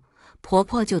衣服，婆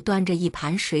婆就端着一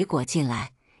盘水果进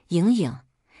来：“莹莹，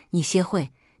你歇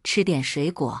会，吃点水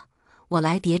果，我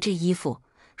来叠这衣服。”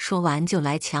说完就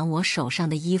来抢我手上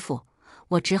的衣服，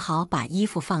我只好把衣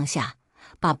服放下，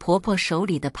把婆婆手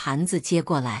里的盘子接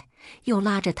过来，又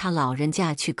拉着她老人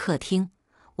家去客厅。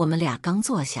我们俩刚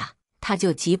坐下，她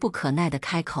就急不可耐地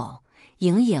开口：“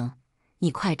莹莹，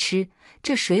你快吃，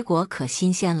这水果可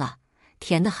新鲜了，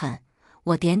甜得很。”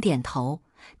我点点头，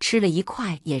吃了一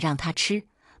块也让她吃。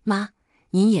妈，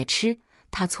您也吃。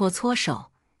她搓搓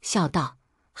手，笑道：“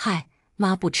嗨，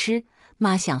妈不吃，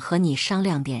妈想和你商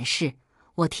量点事。”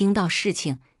我听到事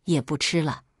情也不吃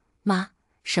了。妈，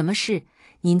什么事？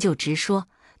您就直说。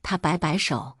她摆摆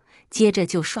手，接着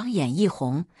就双眼一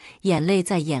红，眼泪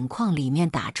在眼眶里面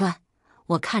打转。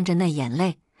我看着那眼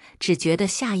泪，只觉得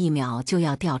下一秒就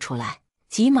要掉出来，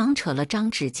急忙扯了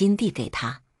张纸巾递给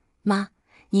她：“妈，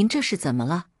您这是怎么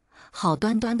了？好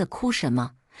端端的哭什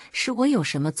么？是我有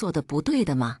什么做的不对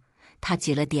的吗？”她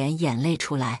挤了点眼泪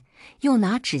出来，又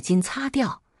拿纸巾擦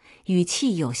掉，语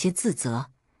气有些自责：“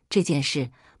这件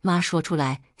事，妈说出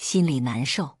来心里难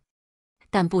受，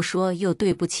但不说又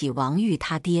对不起王玉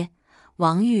他爹。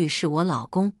王玉是我老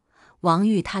公，王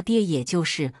玉他爹也就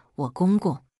是我公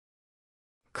公。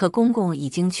可公公已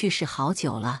经去世好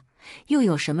久了，又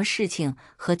有什么事情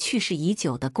和去世已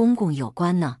久的公公有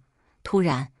关呢？”突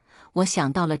然，我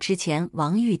想到了之前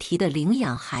王玉提的领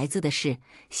养孩子的事，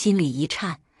心里一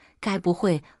颤，该不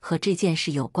会和这件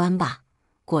事有关吧？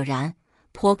果然，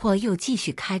婆婆又继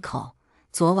续开口：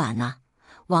昨晚呢，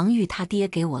王玉他爹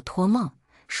给我托梦，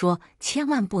说千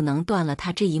万不能断了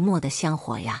他这一脉的香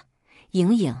火呀。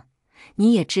莹莹，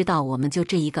你也知道我们就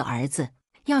这一个儿子，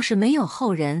要是没有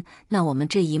后人，那我们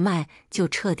这一脉就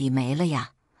彻底没了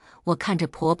呀。我看着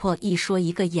婆婆一说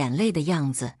一个眼泪的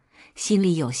样子，心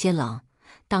里有些冷。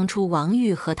当初王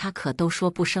玉和他可都说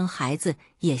不生孩子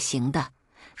也行的，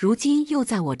如今又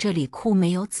在我这里哭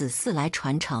没有子嗣来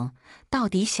传承，到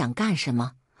底想干什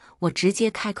么？我直接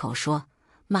开口说：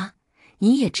妈，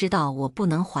你也知道我不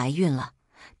能怀孕了，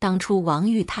当初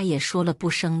王玉他也说了不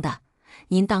生的，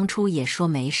您当初也说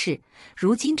没事，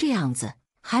如今这样子，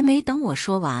还没等我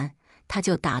说完，他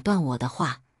就打断我的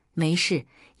话：没事，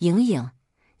莹莹，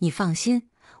你放心，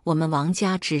我们王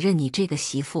家只认你这个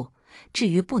媳妇，至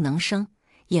于不能生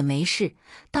也没事，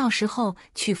到时候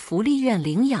去福利院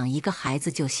领养一个孩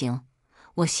子就行。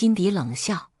我心底冷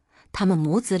笑，他们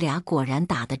母子俩果然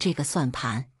打的这个算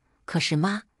盘。可是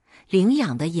妈，领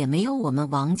养的也没有我们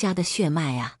王家的血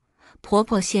脉啊。婆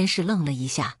婆先是愣了一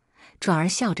下，转而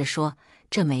笑着说：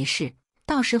这没事，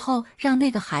到时候让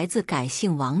那个孩子改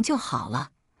姓王就好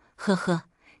了。呵呵，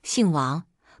姓王？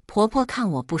婆婆看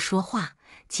我不说话，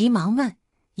急忙问：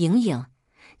莹莹，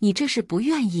你这是不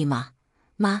愿意吗？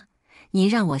妈，您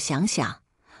让我想想。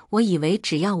我以为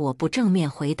只要我不正面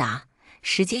回答，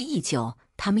时间一久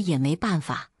他们也没办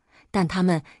法，但他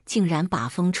们竟然把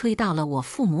风吹到了我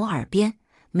父母耳边。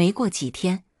没过几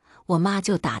天，我妈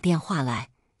就打电话来：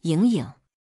莹莹，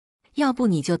要不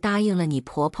你就答应了你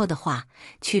婆婆的话，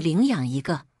去领养一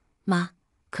个。妈，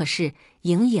可是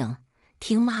莹莹，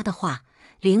听妈的话，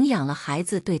领养了孩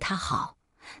子对她好，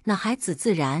那孩子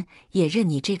自然也认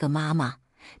你这个妈妈，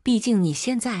毕竟你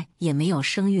现在也没有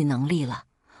生育能力了。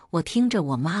我听着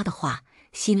我妈的话，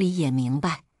心里也明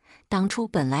白，当初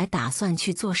本来打算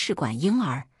去做试管婴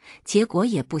儿，结果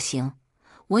也不行。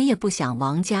我也不想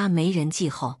王家没人继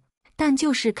后，但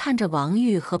就是看着王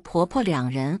玉和婆婆两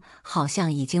人好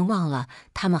像已经忘了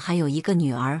他们还有一个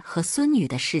女儿和孙女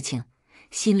的事情，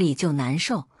心里就难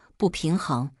受不平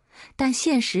衡。但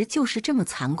现实就是这么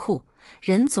残酷，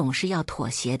人总是要妥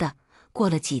协的。过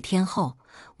了几天后，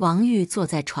王玉坐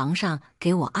在床上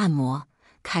给我按摩，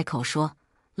开口说：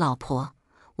老婆，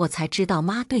我才知道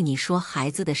妈对你说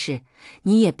孩子的事，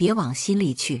你也别往心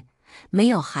里去，没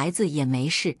有孩子也没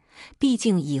事，毕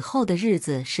竟以后的日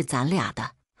子是咱俩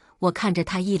的。我看着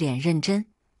他一脸认真，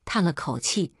叹了口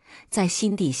气，在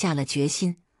心底下了决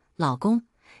心：老公，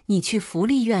你去福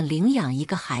利院领养一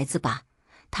个孩子吧。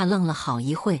他愣了好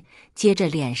一会，接着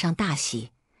脸上大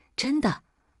喜：真的，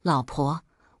老婆？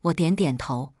我点点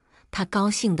头。他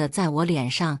高兴地在我脸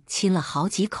上亲了好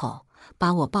几口，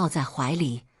把我抱在怀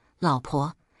里：老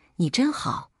婆，你真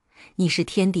好，你是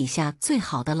天底下最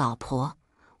好的老婆。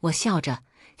我笑着，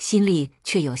心里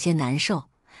却有些难受。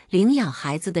领养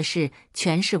孩子的事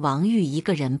全是王玉一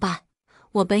个人办，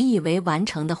我本以为完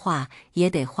成的话也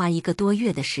得花1个多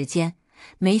月的时间，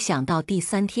没想到第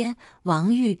3天，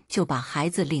王玉就把孩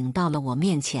子领到了我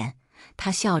面前。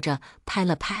他笑着拍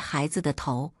了拍孩子的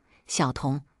头：小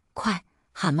童，快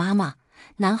喊妈妈。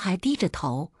男孩低着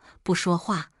头不说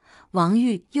话，王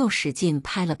玉又使劲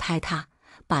拍了拍他，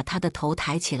把他的头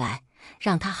抬起来，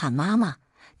让他喊妈妈。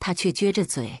他却撅着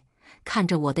嘴，看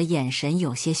着我的眼神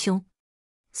有些凶。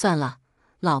算了，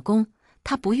老公，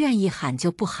他不愿意喊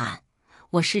就不喊。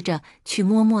我试着去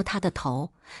摸摸他的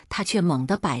头，他却猛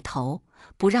地摆头，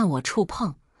不让我触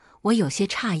碰。我有些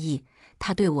诧异，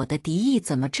他对我的敌意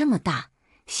怎么这么大？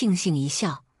悻悻一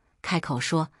笑，开口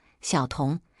说：小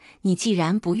童，你既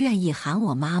然不愿意喊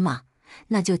我妈妈，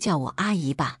那就叫我阿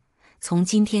姨吧。从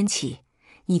今天起，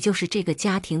你就是这个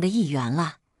家庭的一员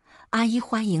了。阿姨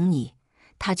欢迎你。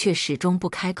他却始终不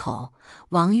开口。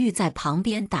王玉在旁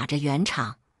边打着圆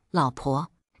场：老婆，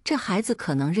这孩子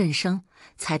可能认生，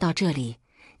才到这里，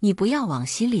你不要往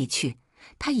心里去，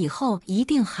他以后一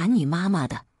定喊你妈妈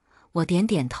的。我点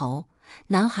点头，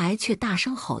男孩却大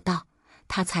声吼道：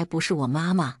他才不是我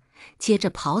妈妈！接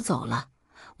着跑走了。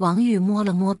王玉摸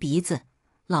了摸鼻子：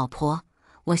老婆，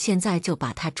我现在就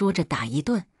把他捉着打一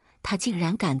顿，他竟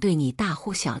然敢对你大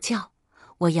呼小叫。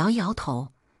我摇摇头：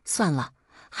算了，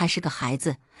还是个孩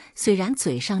子，虽然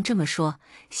嘴上这么说，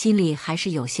心里还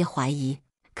是有些怀疑。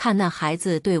看那孩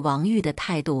子对王玉的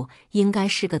态度，应该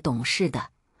是个懂事的，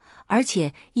而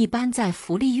且一般在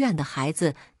福利院的孩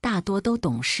子大多都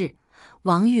懂事。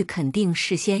王玉肯定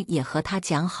事先也和他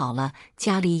讲好了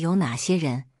家里有哪些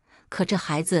人，可这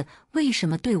孩子为什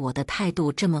么对我的态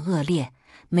度这么恶劣？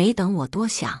没等我多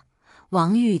想，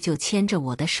王玉就牵着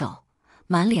我的手，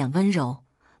满脸温柔：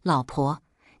老婆，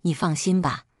你放心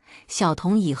吧，小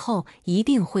童以后一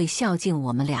定会孝敬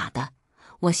我们俩的。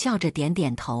我笑着点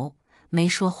点头，没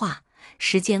说话。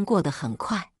时间过得很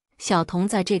快，小童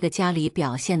在这个家里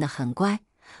表现得很乖，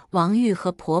王玉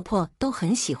和婆婆都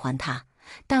很喜欢他，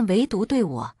但唯独对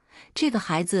我这个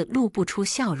孩子露不出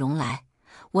笑容来。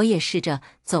我也试着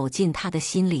走进他的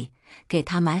心里，给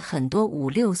他买很多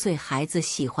5、6岁孩子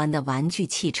喜欢的玩具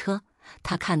汽车。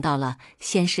他看到了，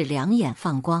先是两眼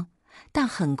放光，但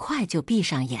很快就闭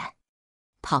上眼，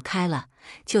跑开了。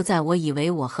就在我以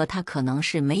为我和他可能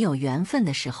是没有缘分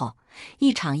的时候，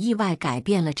一场意外改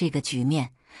变了这个局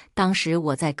面。当时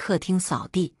我在客厅扫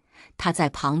地，他在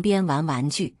旁边玩玩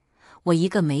具，我一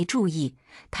个没注意，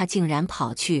他竟然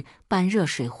跑去搬热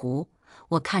水壶。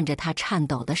我看着他颤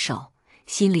抖的手，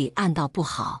心里暗道不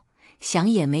好，想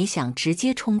也没想，直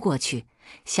接冲过去，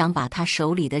想把他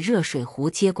手里的热水壶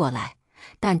接过来，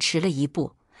但迟了一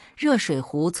步，热水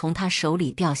壶从他手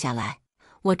里掉下来。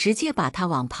我直接把他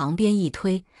往旁边一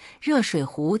推，热水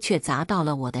壶却砸到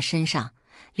了我的身上，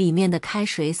里面的开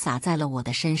水洒在了我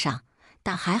的身上，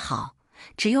但还好，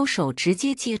只有手直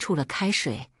接接触了开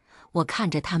水。我看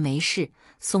着他没事，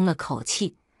松了口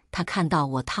气。他看到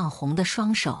我烫红的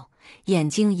双手，眼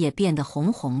睛也变得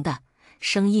红红的，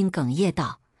声音哽咽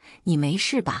道：“你没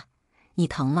事吧？你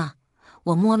疼吗？”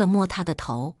我摸了摸他的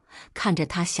头，看着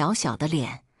他小小的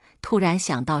脸，突然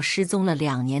想到失踪了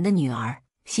2年的女儿，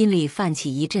心里泛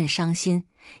起一阵伤心，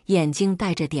眼睛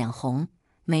带着点红。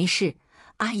没事，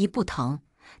阿姨不疼。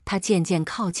她渐渐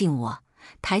靠近我，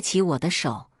抬起我的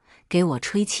手，给我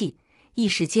吹气。一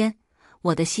时间，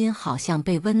我的心好像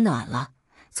被温暖了。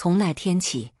从那天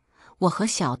起，我和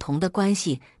小童的关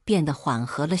系变得缓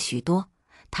和了许多。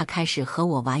她开始和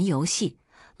我玩游戏，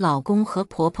老公和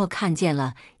婆婆看见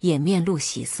了也面露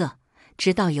喜色。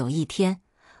直到有一天，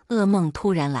噩梦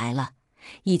突然来了。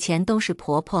以前都是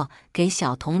婆婆给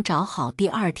小童找好第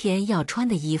2天要穿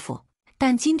的衣服，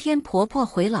但今天婆婆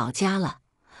回老家了，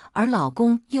而老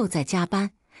公又在加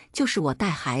班，就是我带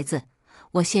孩子。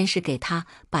我先是给他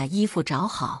把衣服找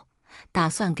好，打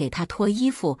算给他脱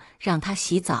衣服让他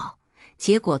洗澡，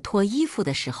结果脱衣服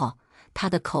的时候，他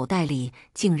的口袋里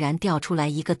竟然掉出来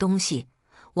一个东西，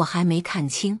我还没看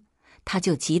清，他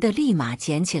就急得立马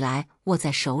捡起来握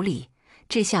在手里。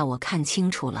这下我看清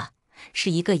楚了，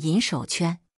是一个银手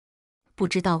圈。不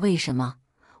知道为什么，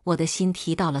我的心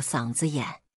提到了嗓子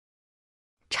眼，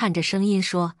颤着声音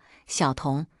说：“小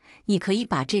童，你可以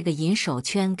把这个银手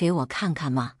圈给我看看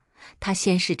吗？”他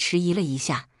先是迟疑了一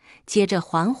下，接着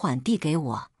缓缓递给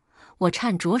我。我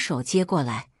颤着手接过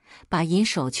来，把银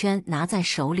手圈拿在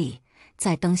手里，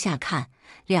在灯下看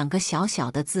，2个小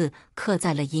小的字刻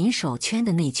在了银手圈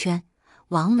的内圈，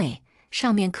王美，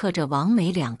上面刻着王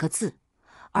美2个字。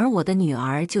而我的女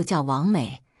儿就叫王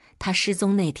美，她失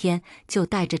踪那天就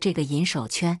带着这个银手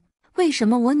圈。为什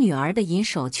么我女儿的银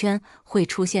手圈会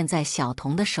出现在小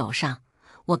童的手上？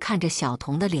我看着小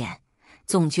童的脸，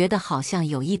总觉得好像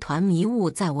有一团迷雾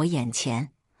在我眼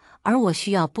前，而我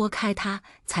需要拨开它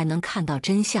才能看到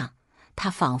真相。她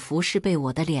仿佛是被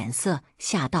我的脸色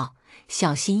吓到，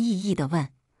小心翼翼地问：“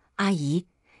阿姨，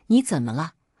你怎么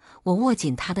了？”我握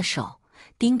紧她的手，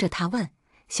盯着她问：“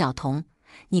小童，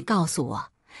你告诉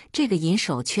我，这个银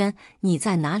手圈你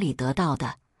在哪里得到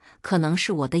的？”可能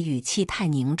是我的语气太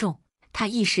凝重，他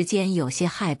一时间有些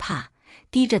害怕，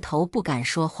低着头不敢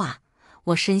说话。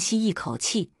我深吸一口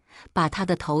气，把他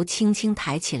的头轻轻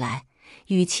抬起来，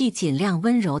语气尽量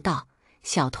温柔道：“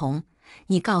小童，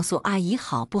你告诉阿姨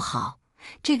好不好？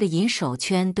这个银手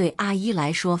圈对阿姨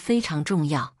来说非常重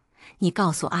要。你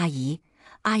告诉阿姨，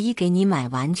阿姨给你买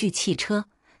玩具汽车，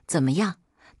怎么样？”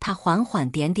他缓缓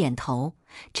点点头。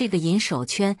这个银手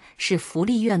圈是福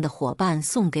利院的伙伴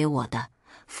送给我的。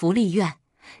福利院？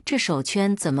这手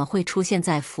圈怎么会出现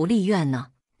在福利院呢？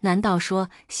难道说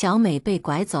小美被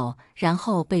拐走，然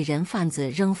后被人贩子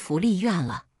扔福利院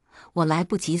了？我来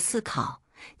不及思考，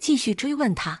继续追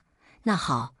问他：“那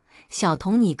好，小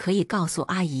童，你可以告诉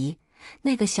阿姨，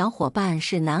那个小伙伴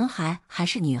是男孩还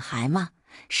是女孩吗？”“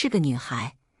是个女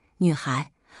孩。”“女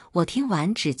孩？”我听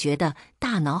完只觉得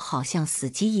大脑好像死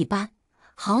机一般，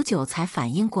好久才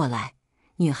反应过来。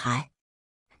女孩，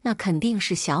那肯定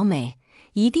是小美，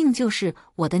一定就是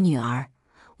我的女儿。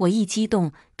我一激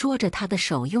动，捉着她的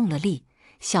手用了力，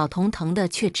小童疼的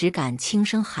却只敢轻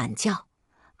声喊叫：“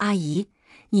阿姨，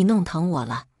你弄疼我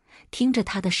了。”听着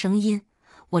她的声音，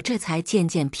我这才渐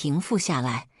渐平复下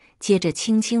来，接着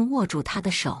轻轻握住她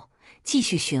的手，继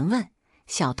续询问：“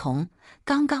小童，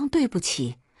刚刚对不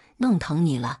起，弄疼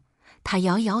你了。”她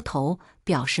摇摇头，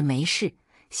表示没事。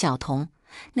“小童，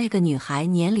那个女孩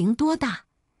年龄多大？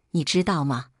你知道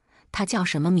吗？她叫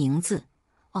什么名字？”“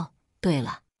哦，对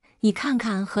了，你看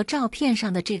看和照片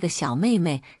上的这个小妹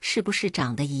妹是不是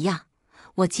长得一样？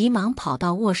我急忙跑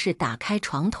到卧室，打开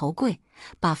床头柜，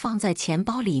把放在钱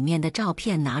包里面的照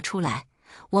片拿出来。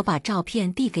我把照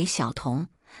片递给小童，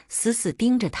死死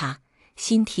盯着她，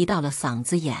心提到了嗓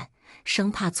子眼，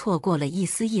生怕错过了一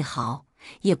丝一毫。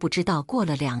也不知道过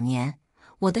了2年，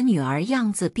我的女儿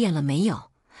样子变了没有？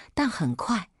但很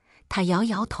快，她摇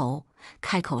摇头，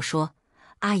开口说：“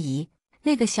阿姨，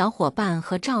那个小伙伴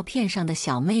和照片上的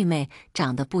小妹妹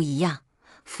长得不一样。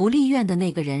福利院的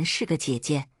那个人是个姐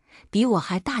姐，比我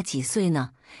还大几岁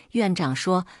呢。院长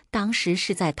说，当时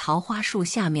是在桃花树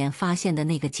下面发现的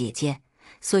那个姐姐，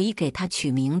所以给她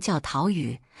取名叫桃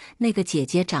雨。那个姐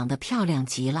姐长得漂亮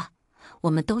极了，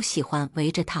我们都喜欢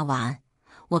围着她玩。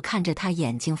我看着她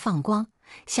眼睛放光，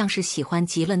像是喜欢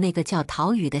极了那个叫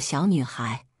桃雨的小女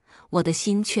孩，我的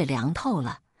心却凉透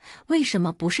了。为什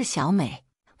么不是小美？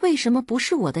为什么不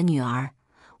是我的女儿？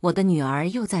我的女儿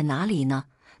又在哪里呢？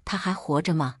她还活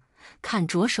着吗？看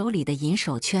着手里的银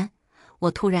手圈，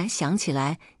我突然想起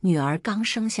来女儿刚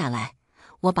生下来，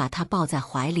我把她抱在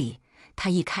怀里，她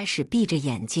一开始闭着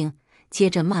眼睛，接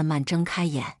着慢慢睁开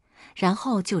眼，然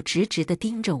后就直直地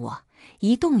盯着我，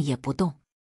一动也不动。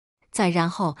再然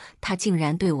后，她竟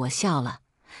然对我笑了。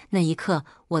那一刻，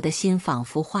我的心仿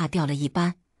佛化掉了一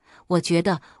般。我觉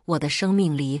得我的生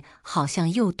命里好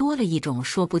像又多了一种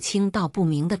说不清道不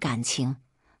明的感情。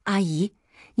阿姨，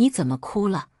你怎么哭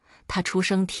了？她出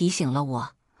声提醒了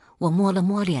我。我摸了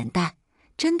摸脸蛋，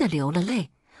真的流了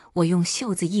泪。我用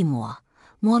袖子一抹，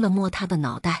摸了摸她的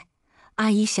脑袋。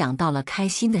阿姨想到了开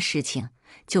心的事情，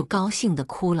就高兴地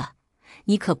哭了。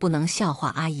你可不能笑话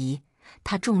阿姨。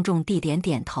她重重地点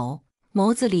点头，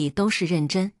眸子里都是认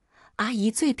真。阿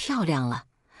姨最漂亮了。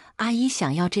阿姨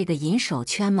想要这个银手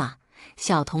圈吗？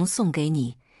小童送给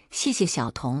你，谢谢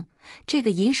小童。这个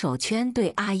银手圈对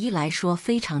阿姨来说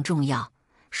非常重要。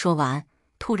说完，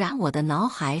突然我的脑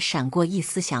海闪过一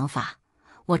丝想法，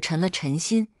我沉了沉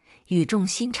心，语重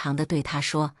心长地对她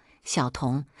说：“小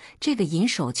童，这个银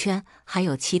手圈还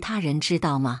有其他人知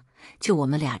道吗？”“就我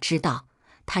们俩知道。”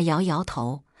她摇摇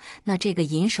头。“那这个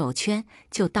银手圈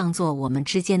就当作我们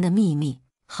之间的秘密，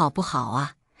好不好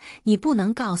啊？你不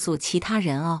能告诉其他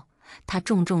人哦。”她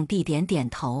重重地点点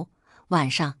头。晚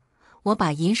上，我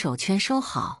把银手圈收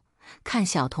好，看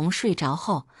小童睡着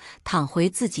后，躺回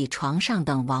自己床上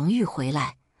等王玉回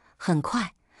来。很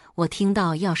快，我听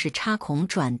到钥匙插孔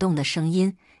转动的声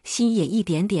音，心也一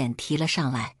点点提了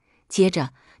上来。接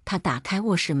着，他打开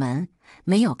卧室门，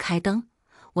没有开灯，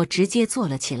我直接坐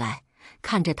了起来，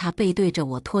看着他背对着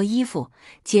我脱衣服。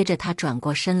接着他转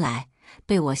过身来，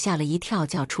被我吓了一跳，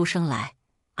叫出声来：“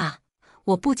啊！”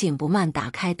我不紧不慢打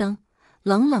开灯，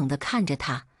冷冷地看着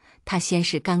他。他先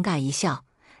是尴尬一笑，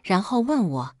然后问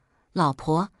我：“老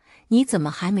婆，你怎么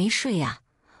还没睡呀？”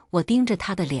我盯着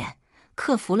他的脸，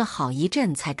克服了好一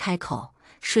阵才开口：“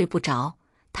睡不着。”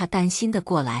他担心地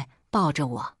过来抱着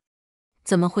我：“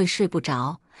怎么会睡不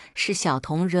着？是小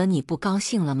童惹你不高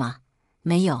兴了吗？”“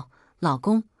没有，老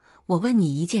公，我问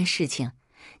你一件事情，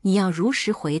你要如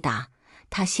实回答。”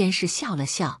他先是笑了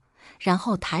笑，然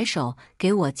后抬手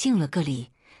给我敬了个礼：“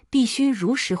必须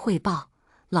如实汇报。”“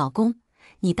老公，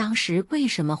你当时为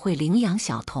什么会领养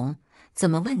小童？怎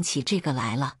么问起这个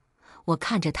来了？”我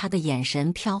看着他的眼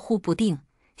神飘忽不定，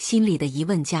心里的疑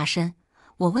问加深。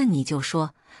我问你就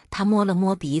说。他摸了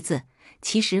摸鼻子。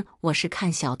其实我是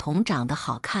看小童长得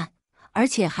好看，而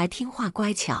且还听话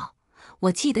乖巧。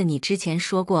我记得你之前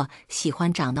说过喜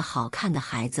欢长得好看的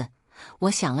孩子。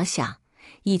我想了想，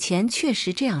以前确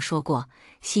实这样说过，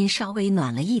心稍微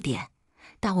暖了一点。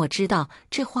但我知道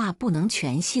这话不能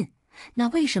全信。那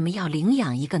为什么要领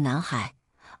养一个男孩，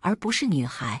而不是女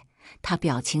孩？他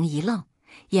表情一愣，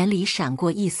眼里闪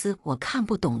过一丝我看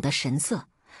不懂的神色。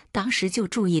当时就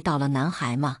注意到了男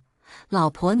孩吗？老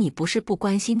婆，你不是不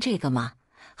关心这个吗？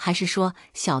还是说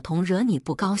小童惹你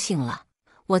不高兴了？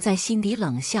我在心底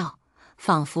冷笑，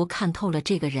仿佛看透了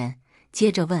这个人。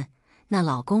接着问：“那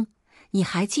老公，你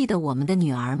还记得我们的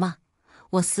女儿吗？”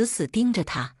我死死盯着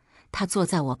他，他坐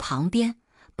在我旁边，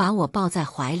把我抱在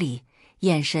怀里，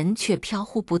眼神却飘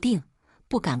忽不定，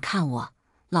不敢看我。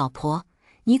“老婆，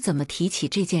你怎么提起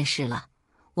这件事了？”“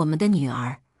我们的女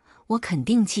儿，我肯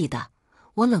定记得。”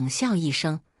我冷笑一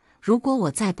声：“如果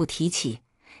我再不提起，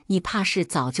你怕是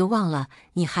早就忘了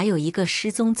你还有一个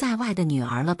失踪在外的女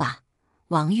儿了吧？”“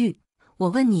王玉，我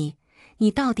问你，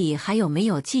你到底还有没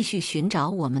有继续寻找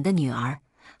我们的女儿？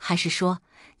还是说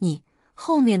你……”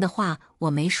后面的话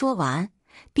我没说完，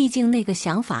毕竟那个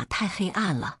想法太黑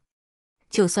暗了。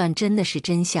就算真的是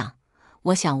真相，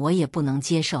我想我也不能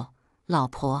接受。老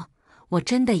婆，我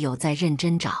真的有在认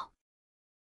真找。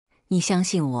你相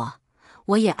信我，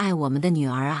我也爱我们的女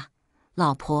儿啊。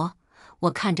老婆，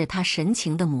我看着他神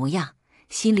情的模样，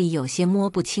心里有些摸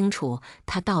不清楚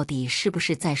他到底是不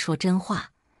是在说真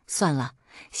话。算了，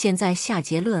现在下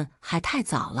结论还太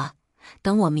早了，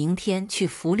等我明天去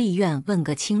福利院问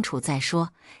个清楚再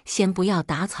说，先不要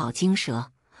打草惊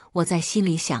蛇。我在心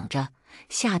里想着，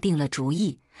下定了主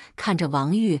意。看着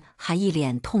王玉还一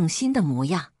脸痛心的模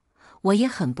样，我也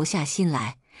狠不下心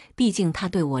来，毕竟他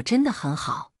对我真的很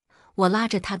好。我拉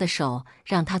着他的手，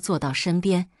让他坐到身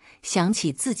边，想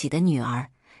起自己的女儿，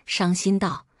伤心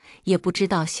道：也不知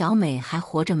道小美还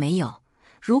活着没有。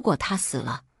如果她死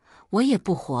了，我也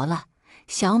不活了。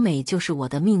小美就是我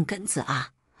的命根子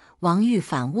啊！王玉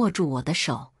反握住我的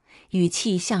手，语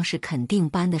气像是肯定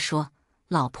般地说：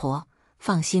老婆，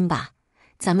放心吧，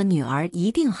咱们女儿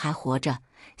一定还活着。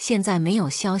现在没有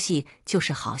消息就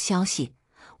是好消息。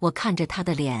我看着他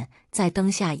的脸在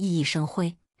灯下熠熠生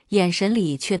辉，眼神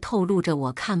里却透露着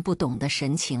我看不懂的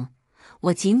神情。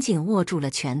我紧紧握住了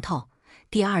拳头。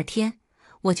第二天，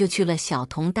我就去了小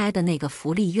童待的那个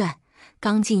福利院。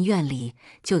刚进院里，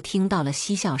就听到了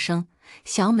嬉笑声。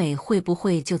小美会不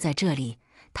会就在这里？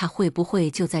她会不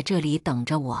会就在这里等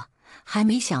着我？还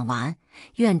没想完，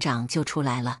院长就出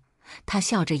来了。他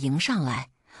笑着迎上来，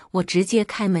我直接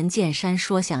开门见山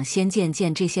说想先见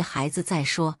见这些孩子再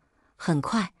说。很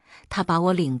快，他把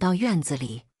我领到院子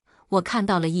里，我看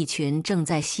到了一群正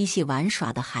在嬉戏玩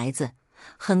耍的孩子。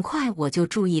很快我就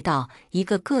注意到一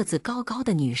个个子高高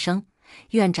的女生，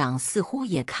院长似乎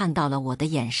也看到了我的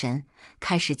眼神，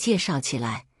开始介绍起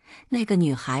来。那个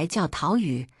女孩叫陶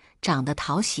雨，长得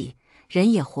讨喜，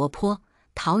人也活泼。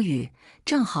陶雨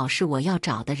正好是我要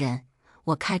找的人。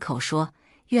我开口说：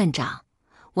院长，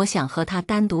我想和她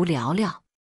单独聊聊，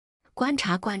观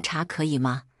察观察可以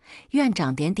吗？院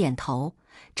长点点头，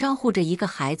招呼着一个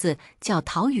孩子叫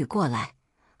陶雨过来。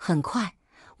很快，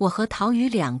我和陶雨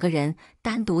两个人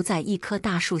单独在一棵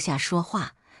大树下说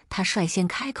话。他率先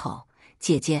开口：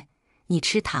姐姐，你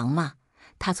吃糖吗？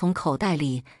他从口袋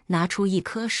里拿出一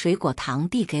颗水果糖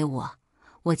递给我，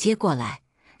我接过来，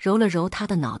揉了揉他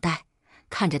的脑袋，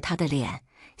看着他的脸，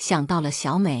想到了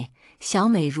小美。小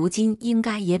美如今应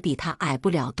该也比他矮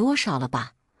不了多少了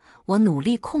吧？我努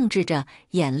力控制着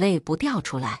眼泪不掉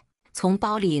出来，从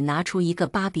包里拿出一个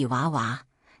芭比娃娃。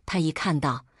他一看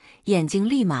到，眼睛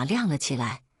立马亮了起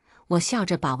来。我笑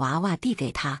着把娃娃递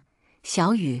给他：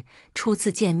小雨，初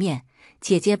次见面，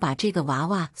姐姐把这个娃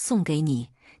娃送给你，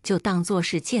就当作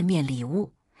是见面礼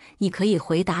物。你可以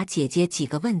回答姐姐几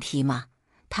个问题吗？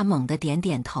他猛地点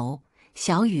点头。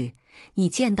小雨，你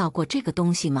见到过这个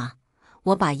东西吗？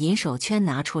我把银手圈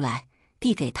拿出来，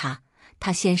递给他。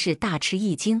他先是大吃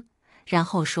一惊，然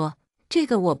后说：这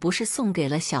个我不是送给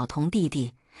了小童弟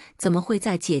弟，怎么会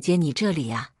在姐姐你这里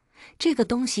呀？这个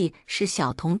东西是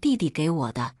小童弟弟给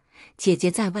我的。姐姐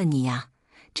在问你呀，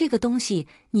这个东西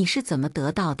你是怎么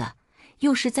得到的？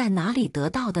又是在哪里得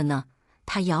到的呢？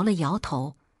他摇了摇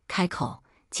头，开口：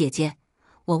姐姐，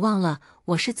我忘了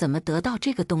我是怎么得到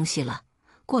这个东西了，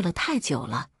过了太久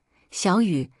了。小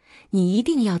雨，你一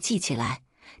定要记起来，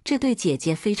这对姐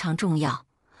姐非常重要。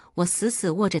我死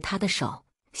死握着她的手，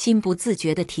心不自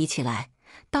觉地提起来。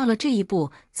到了这一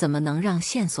步，怎么能让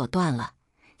线索断了？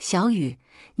小雨，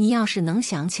你要是能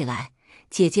想起来，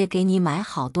姐姐给你买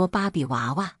好多芭比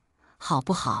娃娃，好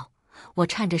不好？我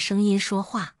颤着声音说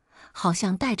话，好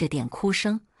像带着点哭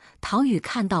声。陶雨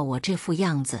看到我这副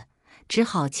样子，只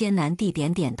好艰难地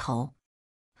点点头。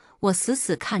我死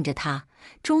死看着他，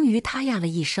终于他呀了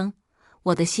一声，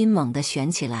我的心猛地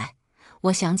悬起来。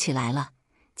我想起来了，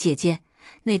姐姐，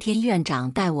那天院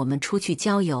长带我们出去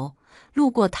郊游，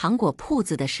路过糖果铺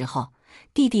子的时候，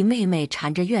弟弟妹妹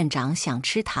缠着院长想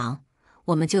吃糖，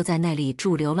我们就在那里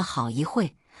驻留了好一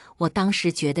会。我当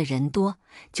时觉得人多，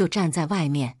就站在外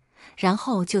面，然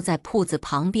后就在铺子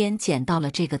旁边捡到了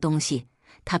这个东西。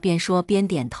他边说边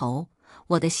点头，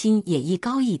我的心也一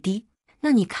高一低。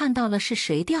那你看到了是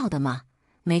谁掉的吗？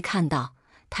没看到。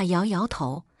他摇摇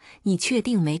头。你确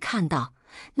定没看到？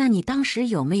那你当时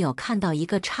有没有看到一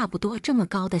个差不多这么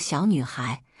高的小女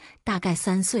孩，大概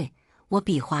3岁？我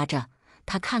比划着，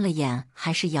他看了眼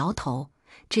还是摇头。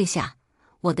这下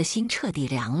我的心彻底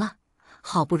凉了，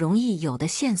好不容易有的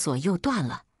线索又断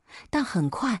了。但很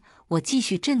快我继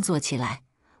续振作起来，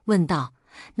问道：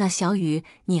那小雨，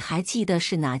你还记得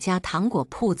是哪家糖果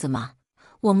铺子吗？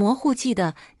我模糊记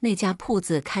得那家铺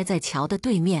子开在桥的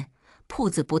对面，铺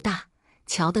子不大，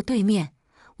桥的对面。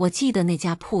我记得那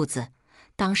家铺子，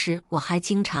当时我还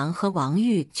经常和王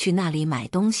玉去那里买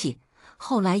东西。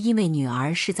后来因为女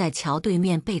儿是在桥对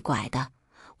面被拐的，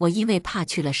我因为怕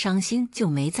去了伤心，就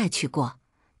没再去过。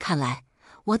看来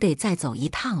我得再走一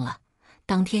趟了。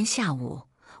当天下午，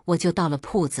我就到了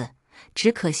铺子，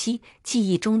只可惜记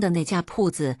忆中的那家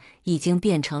铺子已经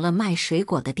变成了卖水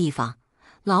果的地方，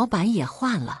老板也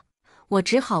换了。我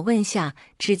只好问下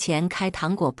之前开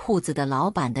糖果铺子的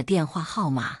老板的电话号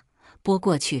码，拨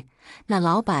过去，那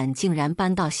老板竟然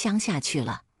搬到乡下去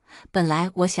了。本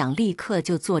来我想立刻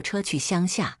就坐车去乡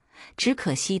下，只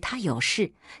可惜他有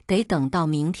事，得等到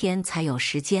明天才有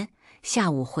时间。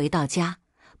下午回到家，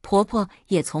婆婆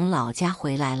也从老家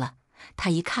回来了，她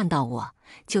一看到我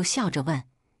就笑着问：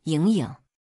莹莹，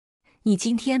你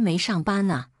今天没上班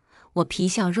呢？我皮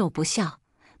笑肉不笑：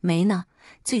没呢，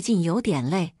最近有点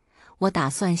累，我打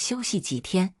算休息几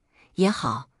天。也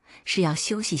好，是要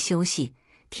休息休息，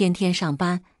天天上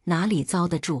班哪里遭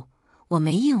得住？我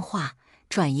没应话，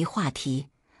转移话题：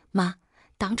妈，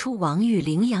当初王玉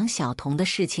领养小童的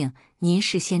事情您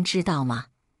事先知道吗？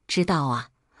知道啊。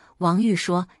王玉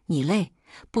说你累，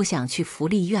不想去福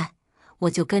利院，我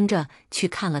就跟着去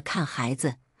看了看孩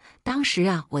子。当时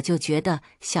啊，我就觉得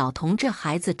小童这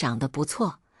孩子长得不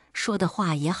错，说的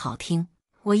话也好听，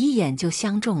我一眼就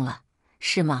相中了。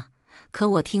是吗？可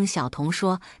我听小童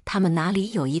说，他们哪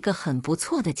里有一个很不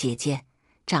错的姐姐，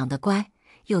长得乖，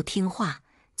又听话，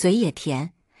嘴也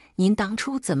甜。您当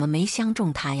初怎么没相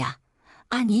中她呀？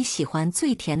按你喜欢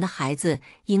最甜的孩子，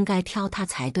应该挑她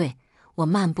才对。我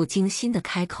漫不经心地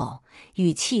开口，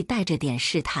语气带着点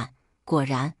试探。果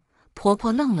然，婆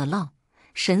婆愣了愣，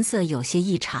神色有些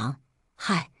异常。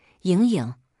嗨，莹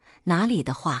莹，哪里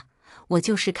的话，我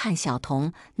就是看小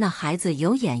童那孩子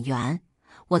有眼缘。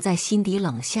我在心底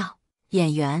冷笑，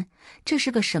眼缘，这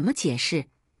是个什么解释？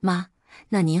妈，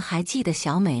那您还记得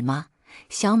小美吗？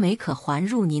小美可还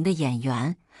入您的眼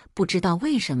缘，不知道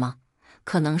为什么，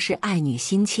可能是爱女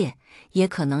心切，也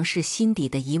可能是心底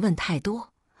的疑问太多。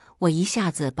我一下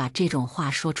子把这种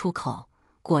话说出口，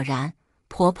果然，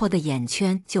婆婆的眼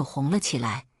圈就红了起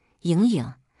来。莹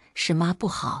莹，是妈不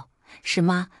好，是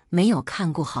妈没有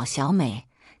看顾好小美，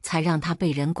才让她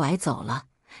被人拐走了，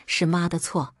是妈的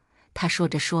错。她说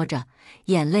着说着，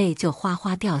眼泪就哗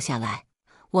哗掉下来。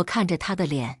我看着她的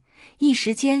脸，一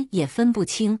时间也分不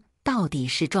清到底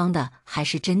是装的还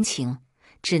是真情，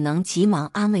只能急忙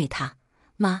安慰她：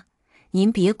妈，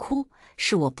您别哭，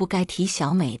是我不该提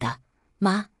小美的。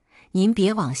妈，您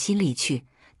别往心里去。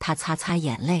她擦擦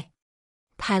眼泪，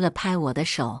拍了拍我的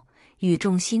手，语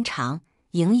重心长：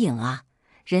莹莹啊，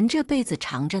人这辈子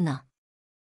长着呢，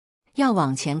要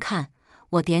往前看。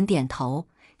我点点头，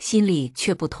心里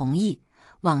却不同意。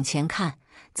往前看？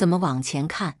怎么往前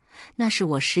看？那是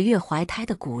我10月怀胎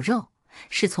的骨肉，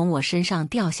是从我身上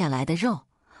掉下来的肉，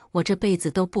我这辈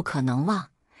子都不可能忘。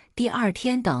第二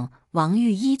天等王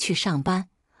玉一去上班，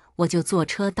我就坐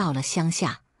车到了乡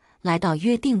下，来到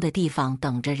约定的地方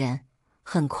等着人。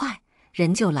很快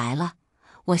人就来了，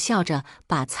我笑着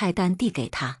把菜单递给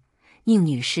他：宁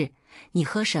女士，你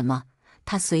喝什么？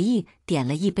他随意点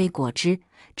了一杯果汁，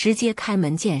直接开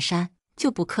门见山，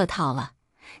就不客套了。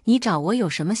你找我有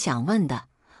什么想问的？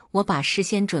我把事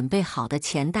先准备好的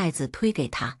钱袋子推给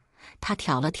他，他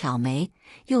挑了挑眉，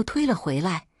又推了回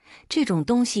来。这种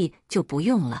东西就不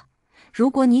用了。如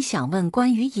果你想问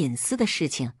关于隐私的事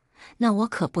情，那我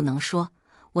可不能说。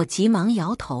我急忙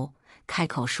摇头，开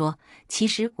口说：其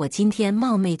实我今天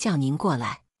冒昧叫您过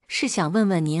来，是想问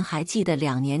问您还记得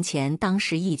2年前当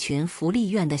时一群福利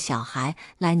院的小孩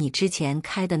来你之前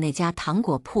开的那家糖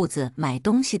果铺子买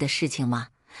东西的事情吗？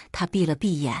他闭了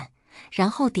闭眼，然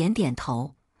后点点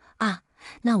头。啊，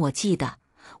那我记得，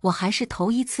我还是头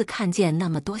一次看见那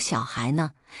么多小孩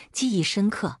呢，记忆深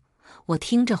刻。我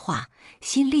听着话，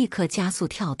心立刻加速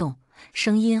跳动，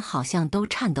声音好像都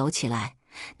颤抖起来。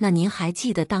那您还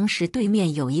记得当时对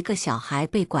面有一个小孩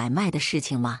被拐卖的事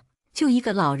情吗？就一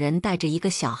个老人带着一个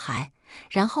小孩，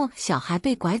然后小孩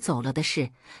被拐走了的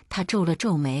事。他皱了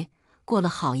皱眉，过了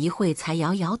好一会才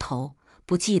摇摇头：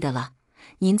不记得了。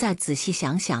您再仔细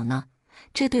想想呢？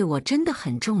这对我真的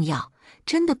很重要，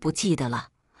真的不记得了。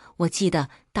我记得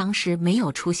当时没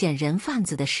有出现人贩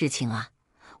子的事情啊，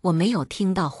我没有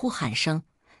听到呼喊声。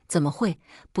怎么会？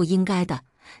不应该的，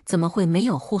怎么会没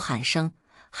有呼喊声？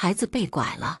孩子被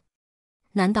拐了，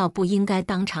难道不应该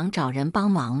当场找人帮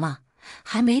忙吗？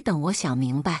还没等我想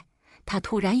明白，他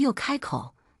突然又开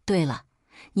口：对了，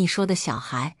你说的小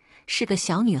孩是个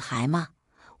小女孩吗？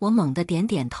我猛地点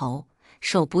点头，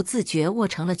手不自觉握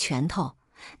成了拳头。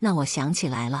那我想起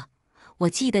来了，我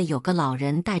记得有个老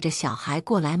人带着小孩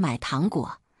过来买糖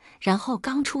果，然后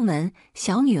刚出门，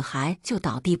小女孩就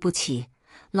倒地不起，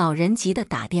老人急得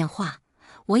打电话，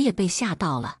我也被吓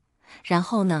到了。然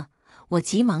后呢？我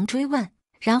急忙追问，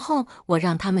然后我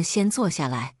让他们先坐下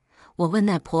来。我问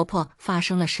那婆婆发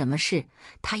生了什么事，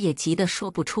她也急得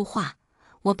说不出话。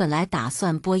我本来打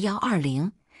算拨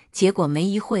120，结果没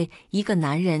一会，一个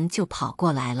男人就跑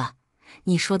过来了。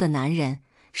你说的男人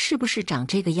是不是长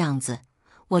这个样子？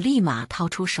我立马掏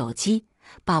出手机，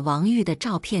把王玉的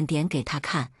照片点给他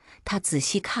看，他仔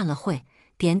细看了会，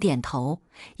点点头，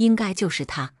应该就是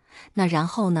他。那然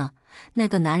后呢？那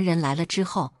个男人来了之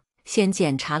后，先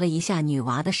检查了一下女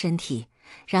娃的身体，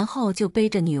然后就背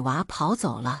着女娃跑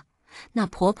走了。那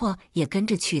婆婆也跟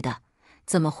着去的。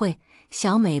怎么会？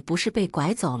小美不是被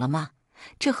拐走了吗？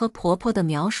这和婆婆的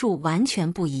描述完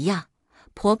全不一样。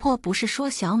婆婆不是说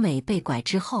小美被拐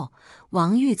之后，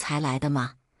王玉才来的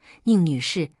吗？宁女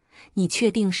士，你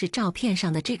确定是照片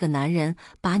上的这个男人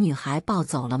把女孩抱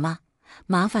走了吗？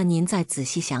麻烦您再仔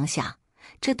细想想，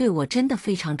这对我真的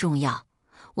非常重要。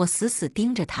我死死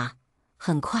盯着他。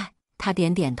很快，他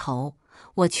点点头。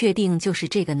我确定就是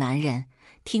这个男人。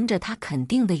听着他肯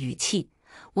定的语气，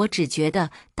我只觉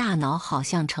得大脑好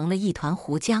像成了一团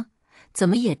糊浆，怎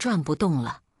么也转不动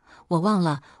了。我忘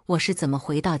了我是怎么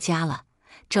回到家了，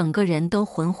整个人都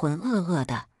浑浑噩噩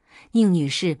的。宁女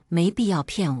士没必要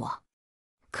骗我。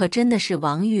可真的是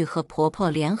王玉和婆婆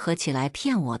联合起来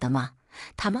骗我的吗？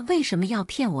他们为什么要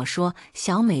骗我说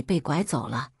小美被拐走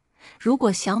了？如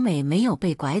果小美没有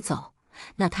被拐走，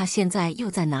那她现在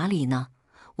又在哪里呢？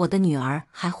我的女儿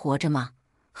还活着吗？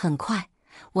很快，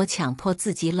我强迫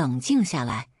自己冷静下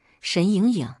来。沈莹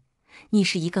莹，你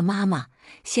是一个妈妈，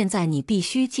现在你必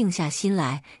须静下心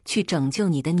来去拯救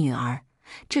你的女儿，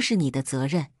这是你的责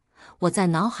任。我在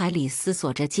脑海里思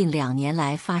索着近2年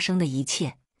来发生的一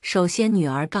切。首先，女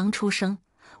儿刚出生，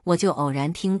我就偶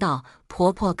然听到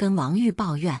婆婆跟王玉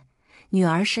抱怨，女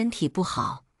儿身体不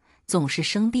好，总是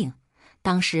生病。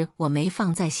当时我没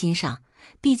放在心上，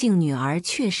毕竟女儿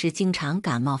确实经常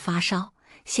感冒发烧。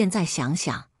现在想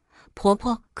想，婆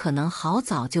婆可能好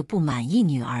早就不满意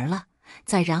女儿了。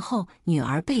再然后女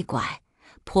儿被拐，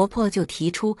婆婆就提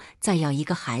出再要一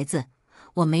个孩子。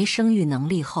我没生育能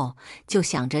力后，就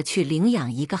想着去领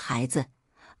养一个孩子。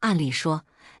按理说，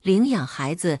领养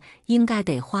孩子应该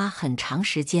得花很长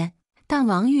时间，但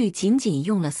王玉仅仅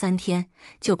用了3天，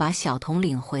就把小童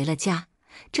领回了家。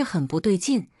这很不对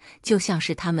劲，就像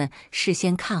是他们事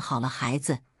先看好了孩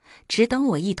子，只等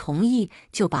我一同意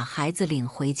就把孩子领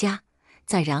回家。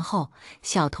再然后，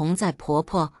小童在婆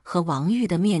婆和王玉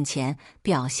的面前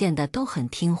表现得都很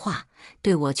听话，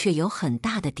对我却有很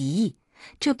大的敌意，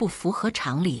这不符合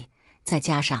常理。再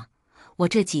加上我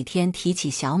这几天提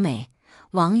起小美，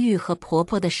王玉和婆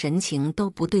婆的神情都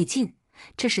不对劲，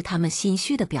这是他们心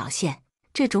虚的表现。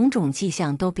这种种迹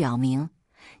象都表明，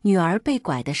女儿被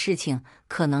拐的事情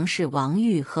可能是王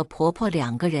玉和婆婆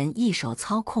2个人一手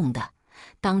操控的。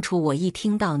当初我一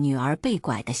听到女儿被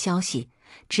拐的消息，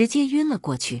直接晕了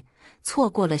过去，错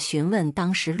过了询问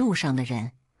当时路上的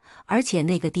人，而且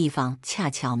那个地方恰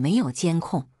巧没有监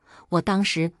控。我当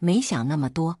时没想那么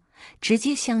多，直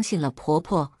接相信了婆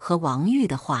婆和王玉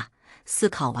的话。思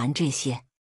考完这些，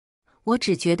我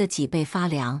只觉得脊背发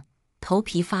凉，头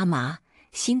皮发麻，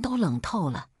心都冷透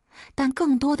了。但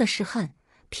更多的是恨，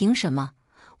凭什么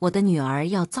我的女儿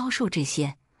要遭受这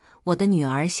些？我的女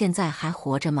儿现在还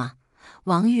活着吗？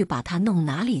王玉把她弄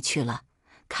哪里去了？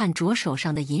看着手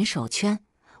上的银手圈，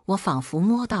我仿佛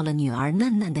摸到了女儿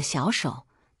嫩嫩的小手，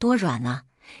多软啊！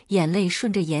眼泪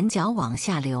顺着眼角往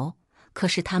下流。可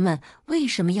是他们为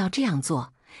什么要这样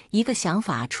做？一个想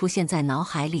法出现在脑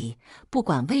海里，不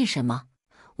管为什么，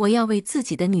我要为自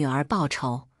己的女儿报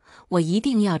仇，我一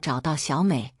定要找到小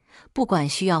美，不管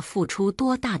需要付出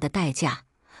多大的代价。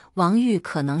王玉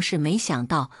可能是没想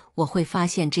到我会发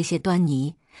现这些端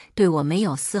倪，对我没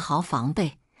有丝毫防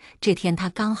备。这天她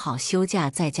刚好休假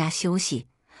在家休息，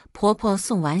婆婆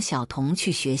送完小童去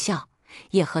学校，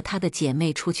也和她的姐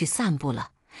妹出去散步了，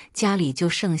家里就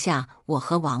剩下我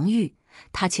和王玉。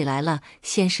她起来了，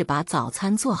先是把早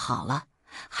餐做好了，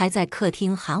还在客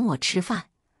厅喊我吃饭。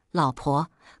老婆，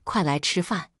快来吃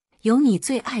饭，有你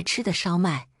最爱吃的烧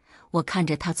麦。我看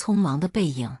着她匆忙的背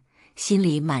影，心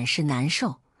里满是难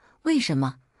受。为什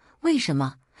么？为什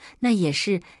么？那也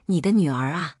是你的女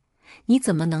儿啊，你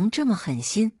怎么能这么狠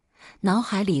心？脑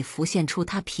海里浮现出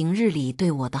她平日里对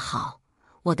我的好，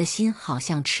我的心好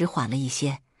像迟缓了一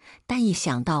些，但一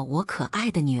想到我可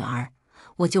爱的女儿，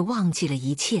我就忘记了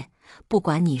一切。不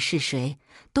管你是谁，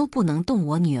都不能动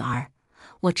我女儿。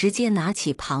我直接拿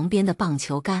起旁边的棒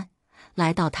球杆，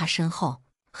来到她身后，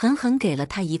狠狠给了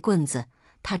她一棍子。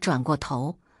她转过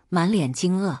头，满脸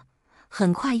惊愕，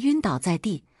很快晕倒在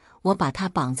地。我把她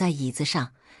绑在椅子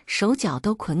上，手脚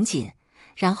都捆紧，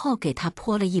然后给她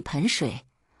泼了一盆水。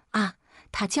啊！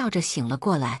她叫着醒了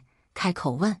过来，开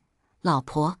口问：“老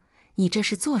婆，你这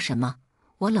是做什么？”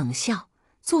我冷笑：“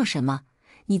做什么？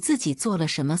你自己做了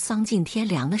什么丧尽天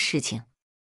良的事情？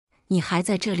你还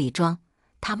在这里装？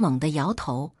她猛地摇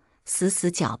头，死死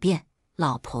狡辩：“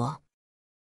老婆，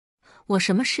我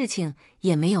什么事情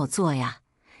也没有做呀，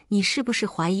你是不是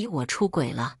怀疑我出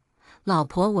轨了？老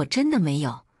婆，我真的没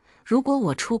有。如果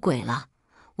我出轨了，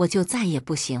我就再也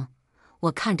不行。”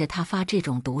我看着他发这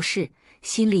种毒誓，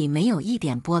心里没有一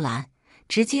点波澜，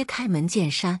直接开门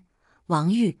见山：“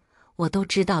王玉，我都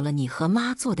知道了你和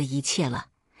妈做的一切了，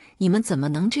你们怎么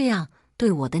能这样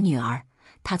对我的女儿？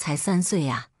她才3岁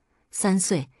呀，3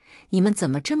岁，你们怎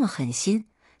么这么狠心？”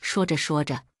说着说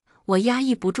着，我压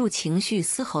抑不住情绪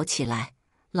嘶吼起来：“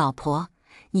老婆，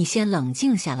你先冷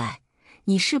静下来，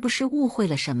你是不是误会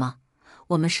了什么？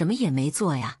我们什么也没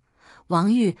做呀！”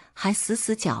王玉还死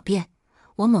死狡辩。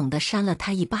我猛地扇了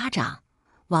他一巴掌：“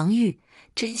王玉，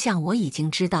真相我已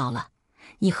经知道了，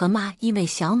你和妈因为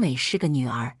小美是个女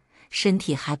儿，身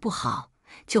体还不好，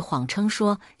就谎称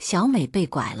说小美被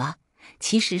拐了，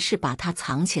其实是把她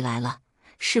藏起来了，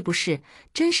是不是？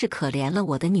真是可怜了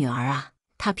我的女儿啊！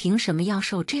她凭什么要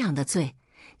受这样的罪？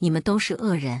你们都是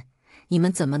恶人，你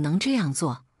们怎么能这样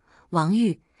做？王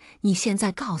玉，你现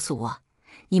在告诉我，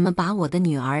你们把我的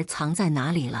女儿藏在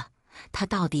哪里了？她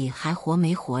到底还活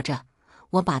没活着？”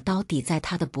我把刀抵在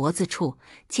他的脖子处，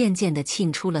渐渐地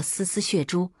沁出了丝丝血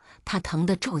珠。他疼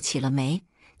得皱起了眉，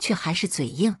却还是嘴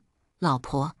硬：“老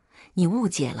婆，你误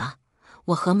解了，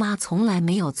我和妈从来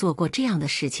没有做过这样的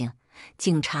事情。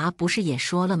警察不是也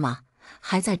说了吗？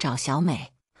还在找小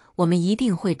美，我们一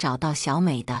定会找到小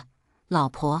美的。老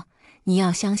婆，你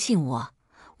要相信我，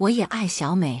我也爱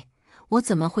小美，我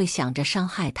怎么会想着伤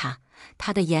害她？”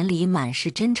她的眼里满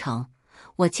是真诚。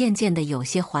我渐渐的有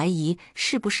些怀疑，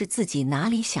是不是自己哪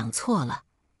里想错了。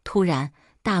突然，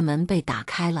大门被打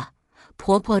开了，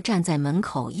婆婆站在门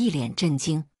口，一脸震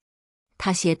惊。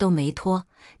她鞋都没脱，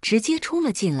直接冲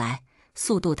了进来，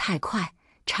速度太快，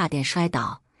差点摔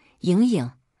倒。“莹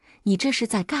莹，你这是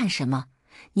在干什么？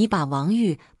你把王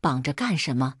玉绑着干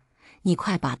什么？你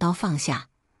快把刀放下！”“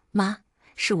妈，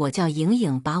是我叫莹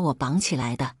莹把我绑起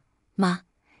来的。妈，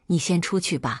你先出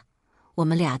去吧，我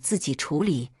们俩自己处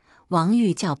理。”王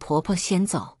玉叫婆婆先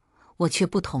走，我却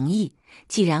不同意。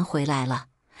既然回来了，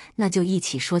那就一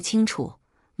起说清楚。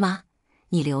妈，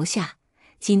你留下，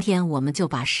今天我们就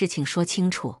把事情说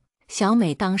清楚。小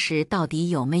美当时到底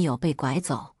有没有被拐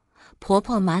走？婆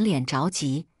婆满脸着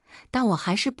急，但我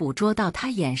还是捕捉到她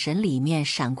眼神里面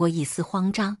闪过一丝慌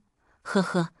张。呵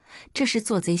呵，这是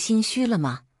做贼心虚了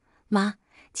吗？妈，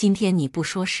今天你不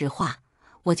说实话，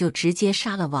我就直接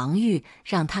杀了王玉，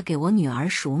让他给我女儿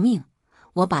赎命。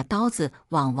我把刀子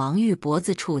往王玉脖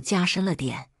子处加深了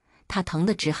点，她疼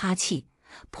得直哈气。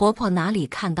婆婆哪里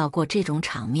看到过这种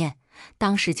场面，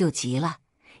当时就急了：“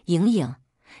莹莹，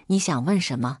你想问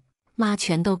什么？妈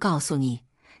全都告诉你，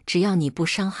只要你不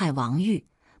伤害王玉。”“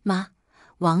妈，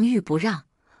王玉不让，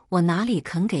我哪里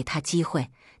肯给他机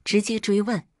会？”直接追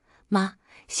问：“妈，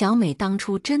小美当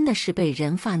初真的是被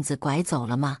人贩子拐走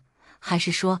了吗？还是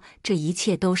说这一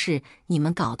切都是你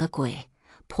们搞的鬼？”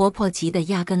婆婆急得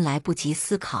压根来不及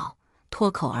思考，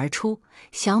脱口而出：“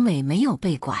小美没有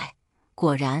被拐。”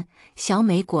果然，小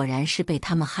美果然是被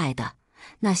他们害的。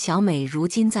那小美如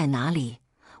今在哪里？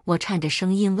我颤着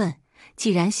声音问：“既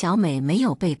然小美没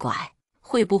有被拐，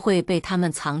会不会被他们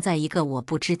藏在一个我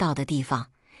不知道的地方？”“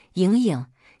莹莹，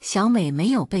小美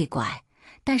没有被拐，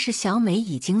但是小美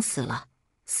已经死了。”“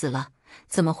死了？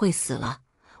怎么会死了？”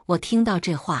我听到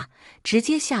这话，直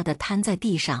接吓得瘫在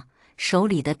地上。手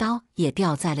里的刀也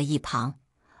掉在了一旁，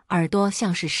耳朵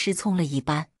像是失聪了一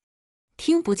般，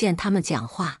听不见他们讲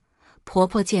话。婆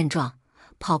婆见状，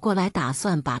跑过来打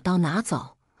算把刀拿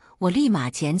走，我立马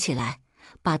捡起来，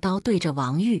把刀对着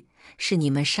王玉：“是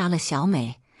你们杀了小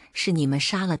美，是你们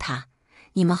杀了她，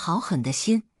你们好狠的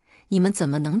心，你们怎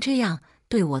么能这样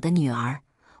对我的女儿？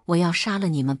我要杀了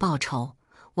你们报仇，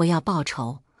我要报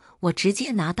仇！”我直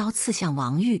接拿刀刺向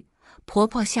王玉，婆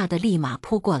婆吓得立马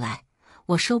扑过来。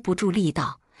我收不住力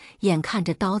道，眼看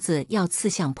着刀子要刺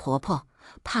向婆婆，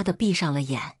怕得闭上了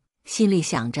眼，心里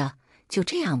想着：就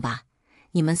这样吧，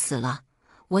你们死了，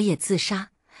我也自杀。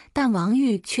但王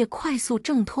玉却快速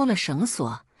挣脱了绳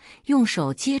索，用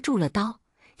手接住了刀，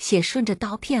血顺着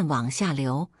刀片往下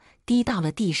流，滴到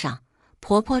了地上。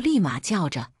婆婆立马叫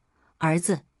着：“儿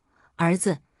子，儿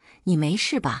子，你没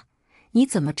事吧？你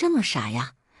怎么这么傻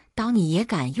呀？刀你也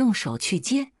敢用手去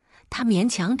接？”她勉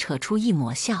强扯出一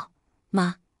抹笑。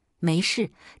妈，没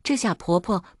事。这下婆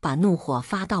婆把怒火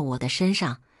发到我的身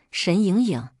上。沈莹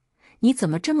莹，你怎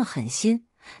么这么狠心？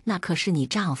那可是你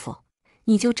丈夫，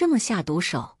你就这么下毒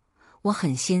手？我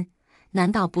狠心？难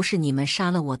道不是你们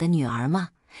杀了我的女儿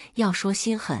吗？要说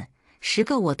心狠，10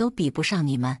个我都比不上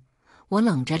你们。我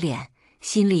冷着脸，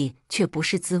心里却不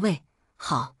是滋味。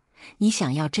好，你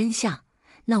想要真相，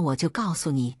那我就告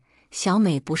诉你，小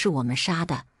美不是我们杀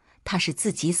的，她是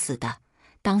自己死的。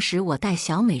当时我带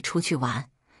小美出去玩，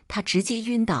她直接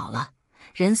晕倒了，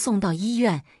人送到医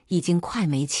院已经快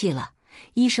没气了，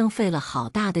医生费了好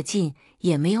大的劲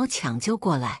也没有抢救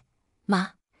过来。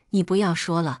妈，你不要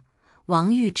说了。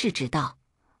王玉制止道。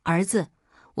儿子，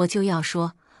我就要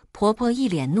说。婆婆一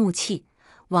脸怒气。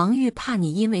王玉怕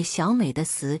你因为小美的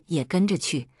死也跟着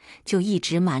去，就一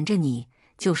直瞒着你，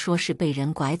就说是被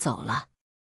人拐走了，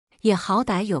也好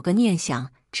歹有个念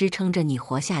想支撑着你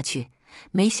活下去。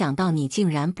没想到你竟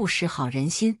然不识好人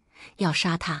心，要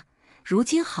杀她。如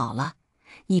今好了，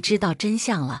你知道真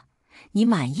相了，你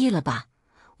满意了吧？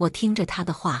我听着他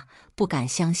的话，不敢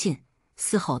相信，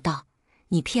嘶吼道：“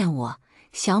你骗我！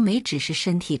小美只是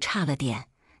身体差了点，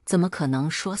怎么可能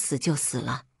说死就死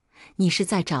了？你是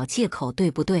在找借口，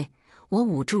对不对？”我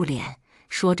捂住脸，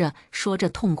说着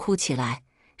痛哭起来。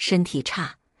身体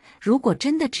差，如果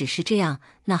真的只是这样，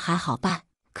那还好办。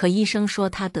可医生说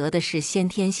她得的是先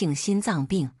天性心脏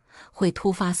病，会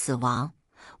突发死亡。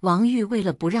王玉为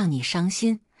了不让你伤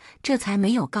心，这才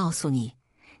没有告诉你。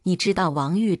你知道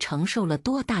王玉承受了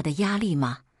多大的压力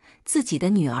吗？自己的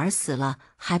女儿死了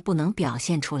还不能表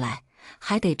现出来，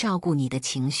还得照顾你的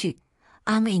情绪，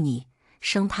安慰你，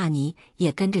生怕你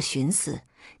也跟着寻死。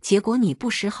结果你不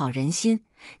识好人心，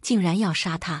竟然要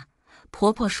杀她。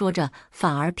婆婆说着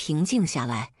反而平静下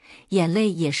来，眼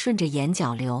泪也顺着眼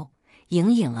角流。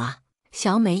莹莹啊，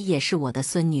小美也是我的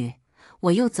孙女，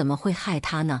我又怎么会害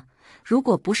她呢？如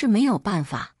果不是没有办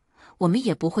法，我们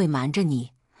也不会瞒着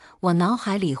你。我脑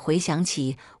海里回想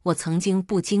起我曾经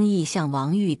不经意向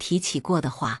王玉提起过的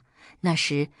话，那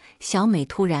时小美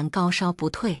突然高烧不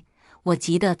退，我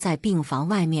急得在病房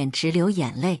外面直流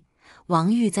眼泪。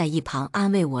王玉在一旁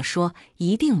安慰我说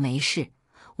一定没事。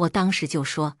我当时就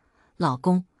说，老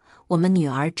公，我们女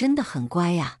儿真的很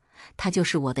乖呀，她就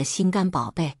是我的心肝宝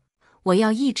贝，我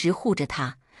要一直护着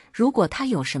她，如果她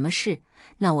有什么事，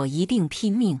那我一定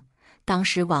拼命。当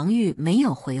时王玉没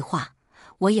有回话，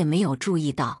我也没有注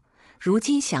意到，如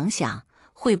今想想，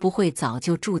会不会早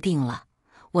就注定了？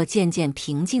我渐渐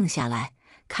平静下来，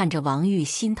看着王玉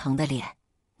心疼的脸，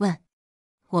问：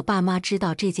我爸妈知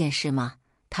道这件事吗？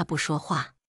他不说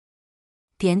话，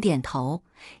点点头，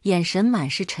眼神满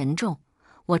是沉重。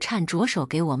我颤着手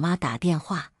给我妈打电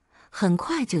话，很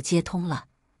快就接通了。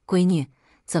闺女，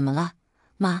怎么了？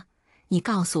妈，你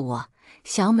告诉我，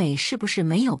小美是不是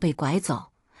没有被拐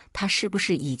走？她是不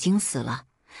是已经死了？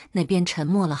那边沉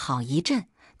默了好一阵，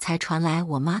才传来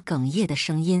我妈哽咽的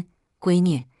声音：闺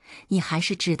女，你还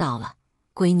是知道了。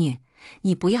闺女，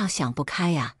你不要想不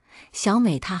开呀，小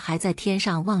美她还在天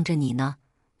上望着你呢。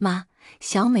妈，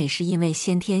小美是因为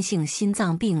先天性心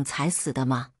脏病才死的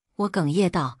吗？我哽咽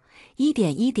道，一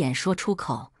点一点说出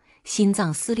口，心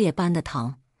脏撕裂般的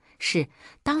疼。是，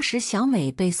当时小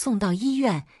美被送到医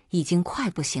院，已经快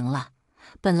不行了。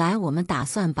本来我们打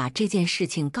算把这件事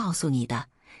情告诉你的，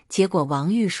结果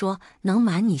王玉说能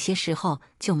瞒你些时候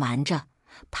就瞒着，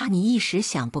怕你一时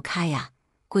想不开呀。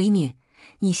闺女，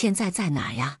你现在在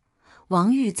哪呀？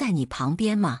王玉在你旁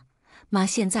边吗？妈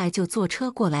现在就坐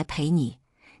车过来陪你。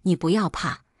你不要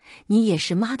怕，你也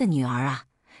是妈的女儿啊。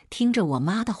听着我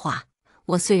妈的话，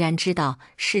我虽然知道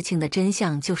事情的真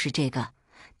相就是这个，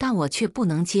但我却不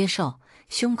能接受，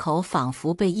胸口仿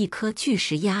佛被一颗巨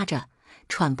石压着，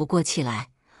喘不过气来。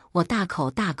我大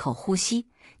口大口呼吸，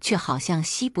却好像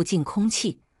吸不进空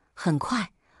气。很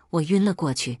快，我晕了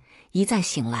过去，一再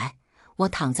醒来，我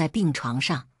躺在病床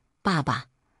上，爸爸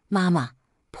妈妈、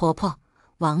婆婆、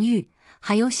王玉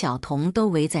还有小童都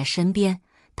围在身边，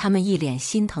他们一脸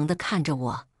心疼地看着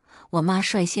我。我妈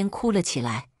率先哭了起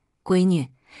来：闺女，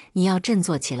你要振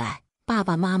作起来，爸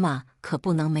爸妈妈可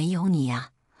不能没有你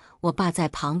呀。我爸在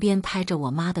旁边拍着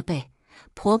我妈的背，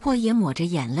婆婆也抹着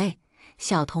眼泪，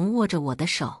小童握着我的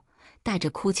手，带着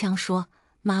哭腔说：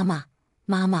妈妈，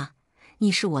妈妈，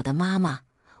你是我的妈妈，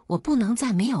我不能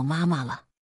再没有妈妈了。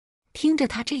听着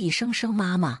她这一声声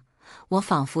妈妈，我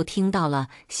仿佛听到了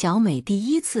小美第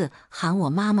一次喊我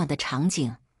妈妈的场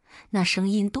景，那声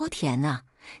音多甜啊，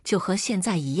就和现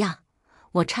在一样。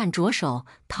我颤着手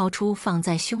掏出放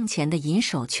在胸前的银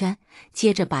手圈，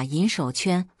接着把银手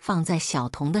圈放在小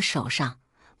童的手上，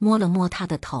摸了摸他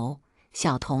的头。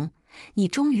小童，你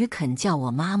终于肯叫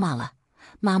我妈妈了，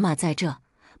妈妈在这，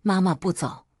妈妈不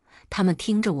走。他们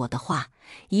听着我的话，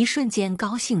一瞬间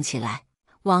高兴起来。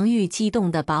王玉激动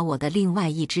地把我的另外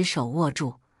一只手握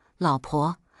住，老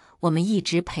婆，我们一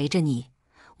直陪着你。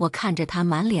我看着他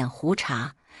满脸胡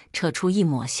茬，扯出一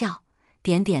抹笑，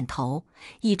点点头。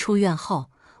一出院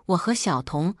后，我和小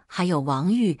童还有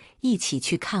王玉一起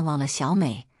去看望了小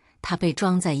美。她被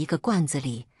装在一个罐子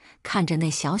里，看着那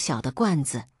小小的罐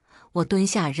子，我蹲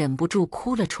下忍不住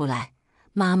哭了出来。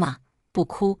妈妈，不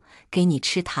哭，给你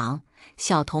吃糖。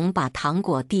小童把糖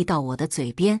果递到我的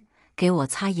嘴边，给我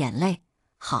擦眼泪。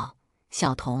好，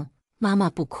小童，妈妈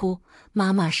不哭，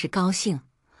妈妈是高兴。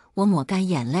我抹干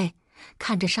眼泪，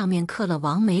看着上面刻了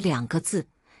王美2个字，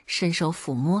伸手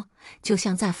抚摸，就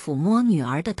像在抚摸女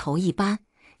儿的头一般，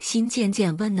心渐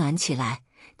渐温暖起来。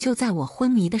就在我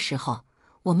昏迷的时候，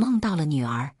我梦到了女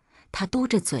儿，她嘟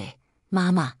着嘴，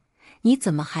妈妈，你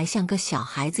怎么还像个小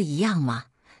孩子一样吗？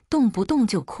动不动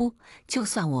就哭，就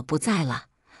算我不在了，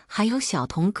还有小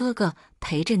童哥哥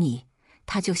陪着你，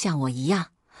他就像我一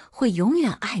样，会永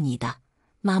远爱你的。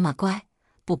妈妈乖，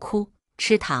不哭，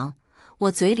吃糖。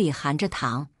我嘴里含着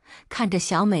糖，看着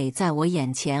小美在我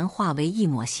眼前化为一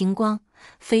抹星光，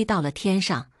飞到了天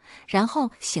上，然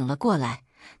后醒了过来，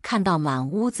看到满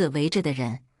屋子围着的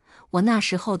人，我那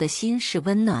时候的心是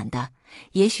温暖的。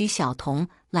也许小童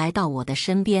来到我的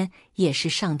身边也是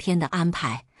上天的安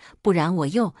排，不然我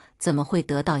又怎么会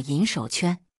得到银手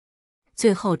圈？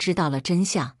最后知道了真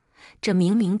相，这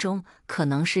冥冥中可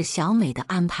能是小美的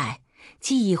安排。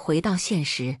记忆回到现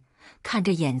实，看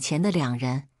着眼前的2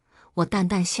人，我淡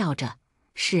淡笑着。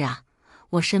是啊，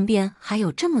我身边还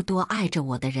有这么多爱着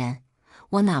我的人，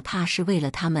我哪怕是为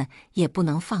了他们，也不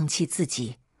能放弃自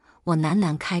己。我喃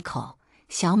喃开口：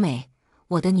小美，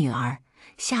我的女儿，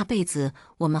下辈子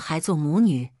我们还做母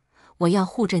女，我要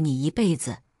护着你一辈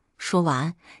子。说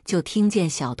完，就听见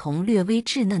小童略微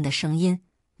稚嫩的声音：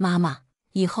妈妈，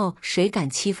以后谁敢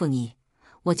欺负你，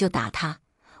我就打他。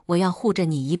我要护着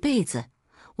你一辈子。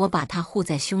我把他护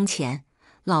在胸前，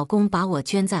老公把我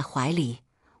圈在怀里，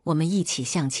我们一起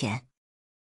向前。